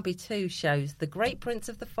 Bambi 2 shows the great prince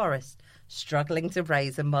of the forest struggling to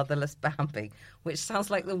raise a motherless Bambi, which sounds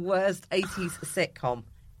like the worst 80s sitcom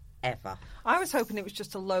ever. I was hoping it was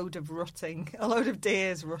just a load of rutting, a load of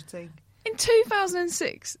deers rutting. In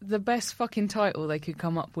 2006, the best fucking title they could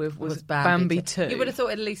come up with was Bambi 2. You would have thought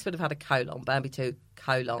it at least would have had a colon. Bambi 2,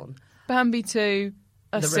 colon. Bambi 2,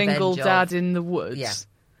 a The single Revenge dad of- in the woods. Yeah.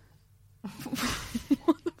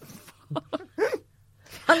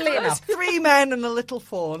 Funnily There's enough, 3 men and a little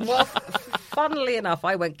fawn. well, funnily enough,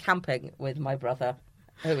 I went camping with my brother,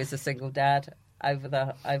 who is a single dad, over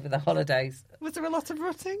the holidays. Was there a lot of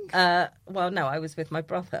rutting? Well, no, I was with my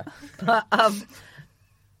brother.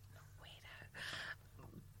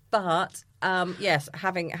 But yes,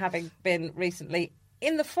 having been recently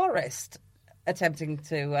in the forest attempting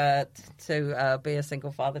to be a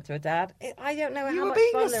single father to a dad, I don't know how much fun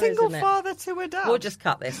there is in it. You were being a single father to a dad. We'll just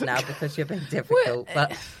cut this now because you're being difficult.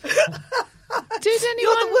 But did anyone?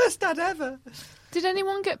 You're the worst dad ever. Did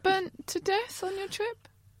anyone get burnt to death on your trip?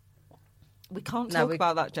 We can't talk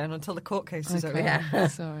about that, Jen, until the court case is over. Yeah.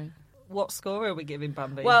 Sorry. What score are we giving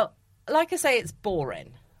Bambi? Well, like I say, it's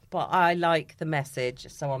boring, but I like the message,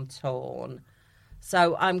 so I'm torn.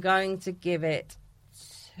 So I'm going to give it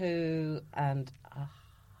 2.5.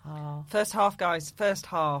 First half, guys. First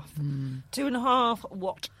half. 2.5.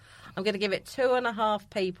 What? I'm going to give it 2.5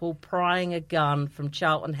 people prying a gun from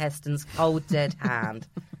Charlton Heston's cold dead hand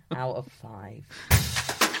out of 5.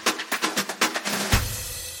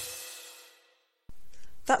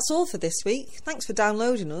 That's all for this week. Thanks for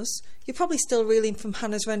downloading us. You're probably still reeling from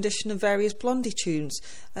Hannah's rendition of various Blondie tunes.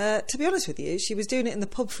 To be honest with you, she was doing it in the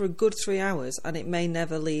pub for a good 3 hours and it may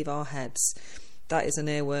never leave our heads. That is an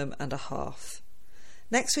earworm and a half.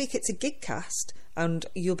 Next week it's a gigcast and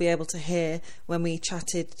you'll be able to hear when we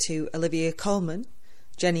chatted to Olivia Colman,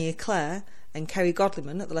 Jenny Eclair and Kerry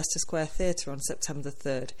Godliman at the Leicester Square Theatre on September the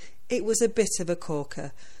 3rd. It was a bit of a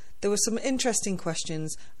corker. There were some interesting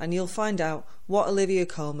questions and you'll find out what Olivia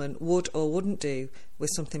Colman would or wouldn't do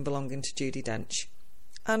with something belonging to Judi Dench.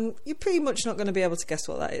 And you're pretty much not going to be able to guess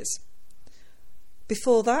what that is.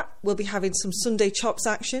 Before that, we'll be having some Sunday Chops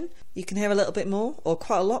action. You can hear a little bit more, or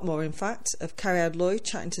quite a lot more in fact, of Carrie Lloyd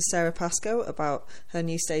chatting to Sarah Pascoe about her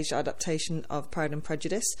new stage adaptation of Pride and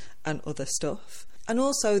Prejudice and other stuff. And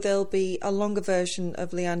also there'll be a longer version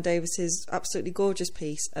of Leanne Davis's absolutely gorgeous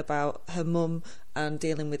piece about her mum and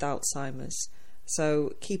dealing with Alzheimer's.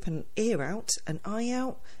 So keep an ear out, an eye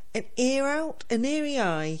out, an ear out, an eerie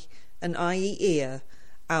eye, an eye ear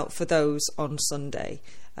out for those on Sunday.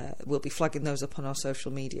 We'll be flagging those up on our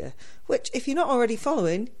social media, which if you're not already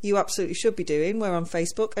following, you absolutely should be doing. We're on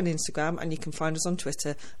Facebook and Instagram and you can find us on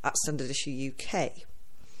Twitter at Standard Issue UK.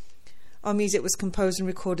 Our music was composed and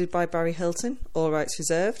recorded by Barry Hilton, all rights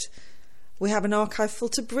reserved. We have an archive full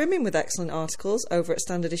to brimming with excellent articles over at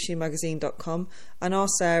standardissuemagazine.com, and our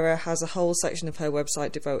Sarah has a whole section of her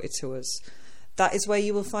website devoted to us. That is where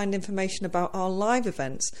you will find information about our live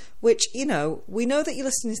events, which, we know that you're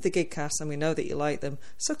listening to the Gigcast and we know that you like them,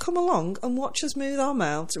 so come along and watch us move our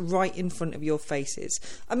mouths right in front of your faces.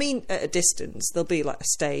 I mean, at a distance, there'll be like a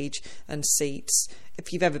stage and seats.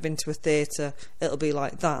 If you've ever been to a theatre, it'll be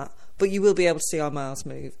like that. But you will be able to see our mouths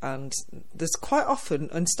move, and there's quite often,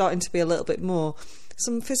 and starting to be a little bit more,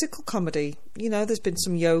 some physical comedy. There's been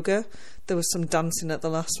some yoga, there was some dancing at the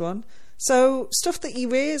last one. So stuff that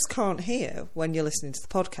your ears can't hear when you're listening to the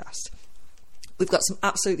podcast. We've got some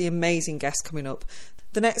absolutely amazing guests coming up.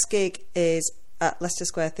 The next gig is at Leicester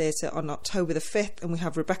Square Theatre on October the 5th, and we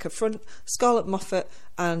have Rebecca Front, Scarlett Moffat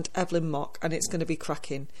and Evelyn Mock, and it's going to be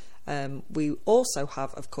cracking. We also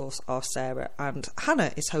have, of course, our Sarah, and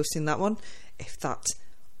Hannah is hosting that one. If that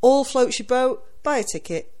all floats your boat, buy a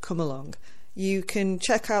ticket, come along. You can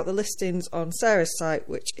check out the listings on Sarah's site,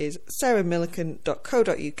 which is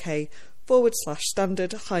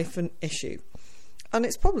sarahmillican.co.uk/standard-issue. And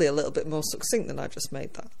it's probably a little bit more succinct than I just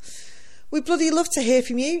made that. We'd bloody love to hear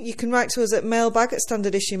from you. You can write to us at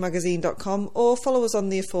mailbag@standardissuemagazine.com or follow us on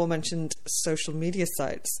the aforementioned social media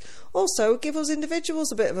sites. Also, give us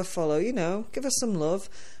individuals a bit of a follow, give us some love.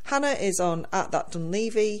 Hannah is on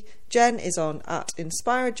 @thatdunleavy, Jen is on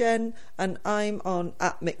 @InspireJen, and I'm on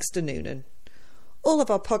 @MixterNoonan. All of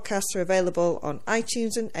our podcasts are available on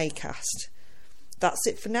iTunes and Acast. That's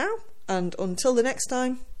it for now, and until the next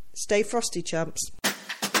time, stay frosty, champs.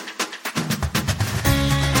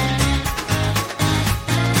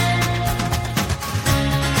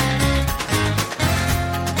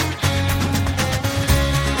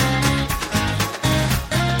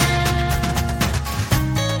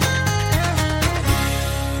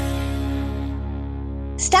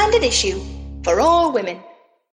 Standard Issue for all women.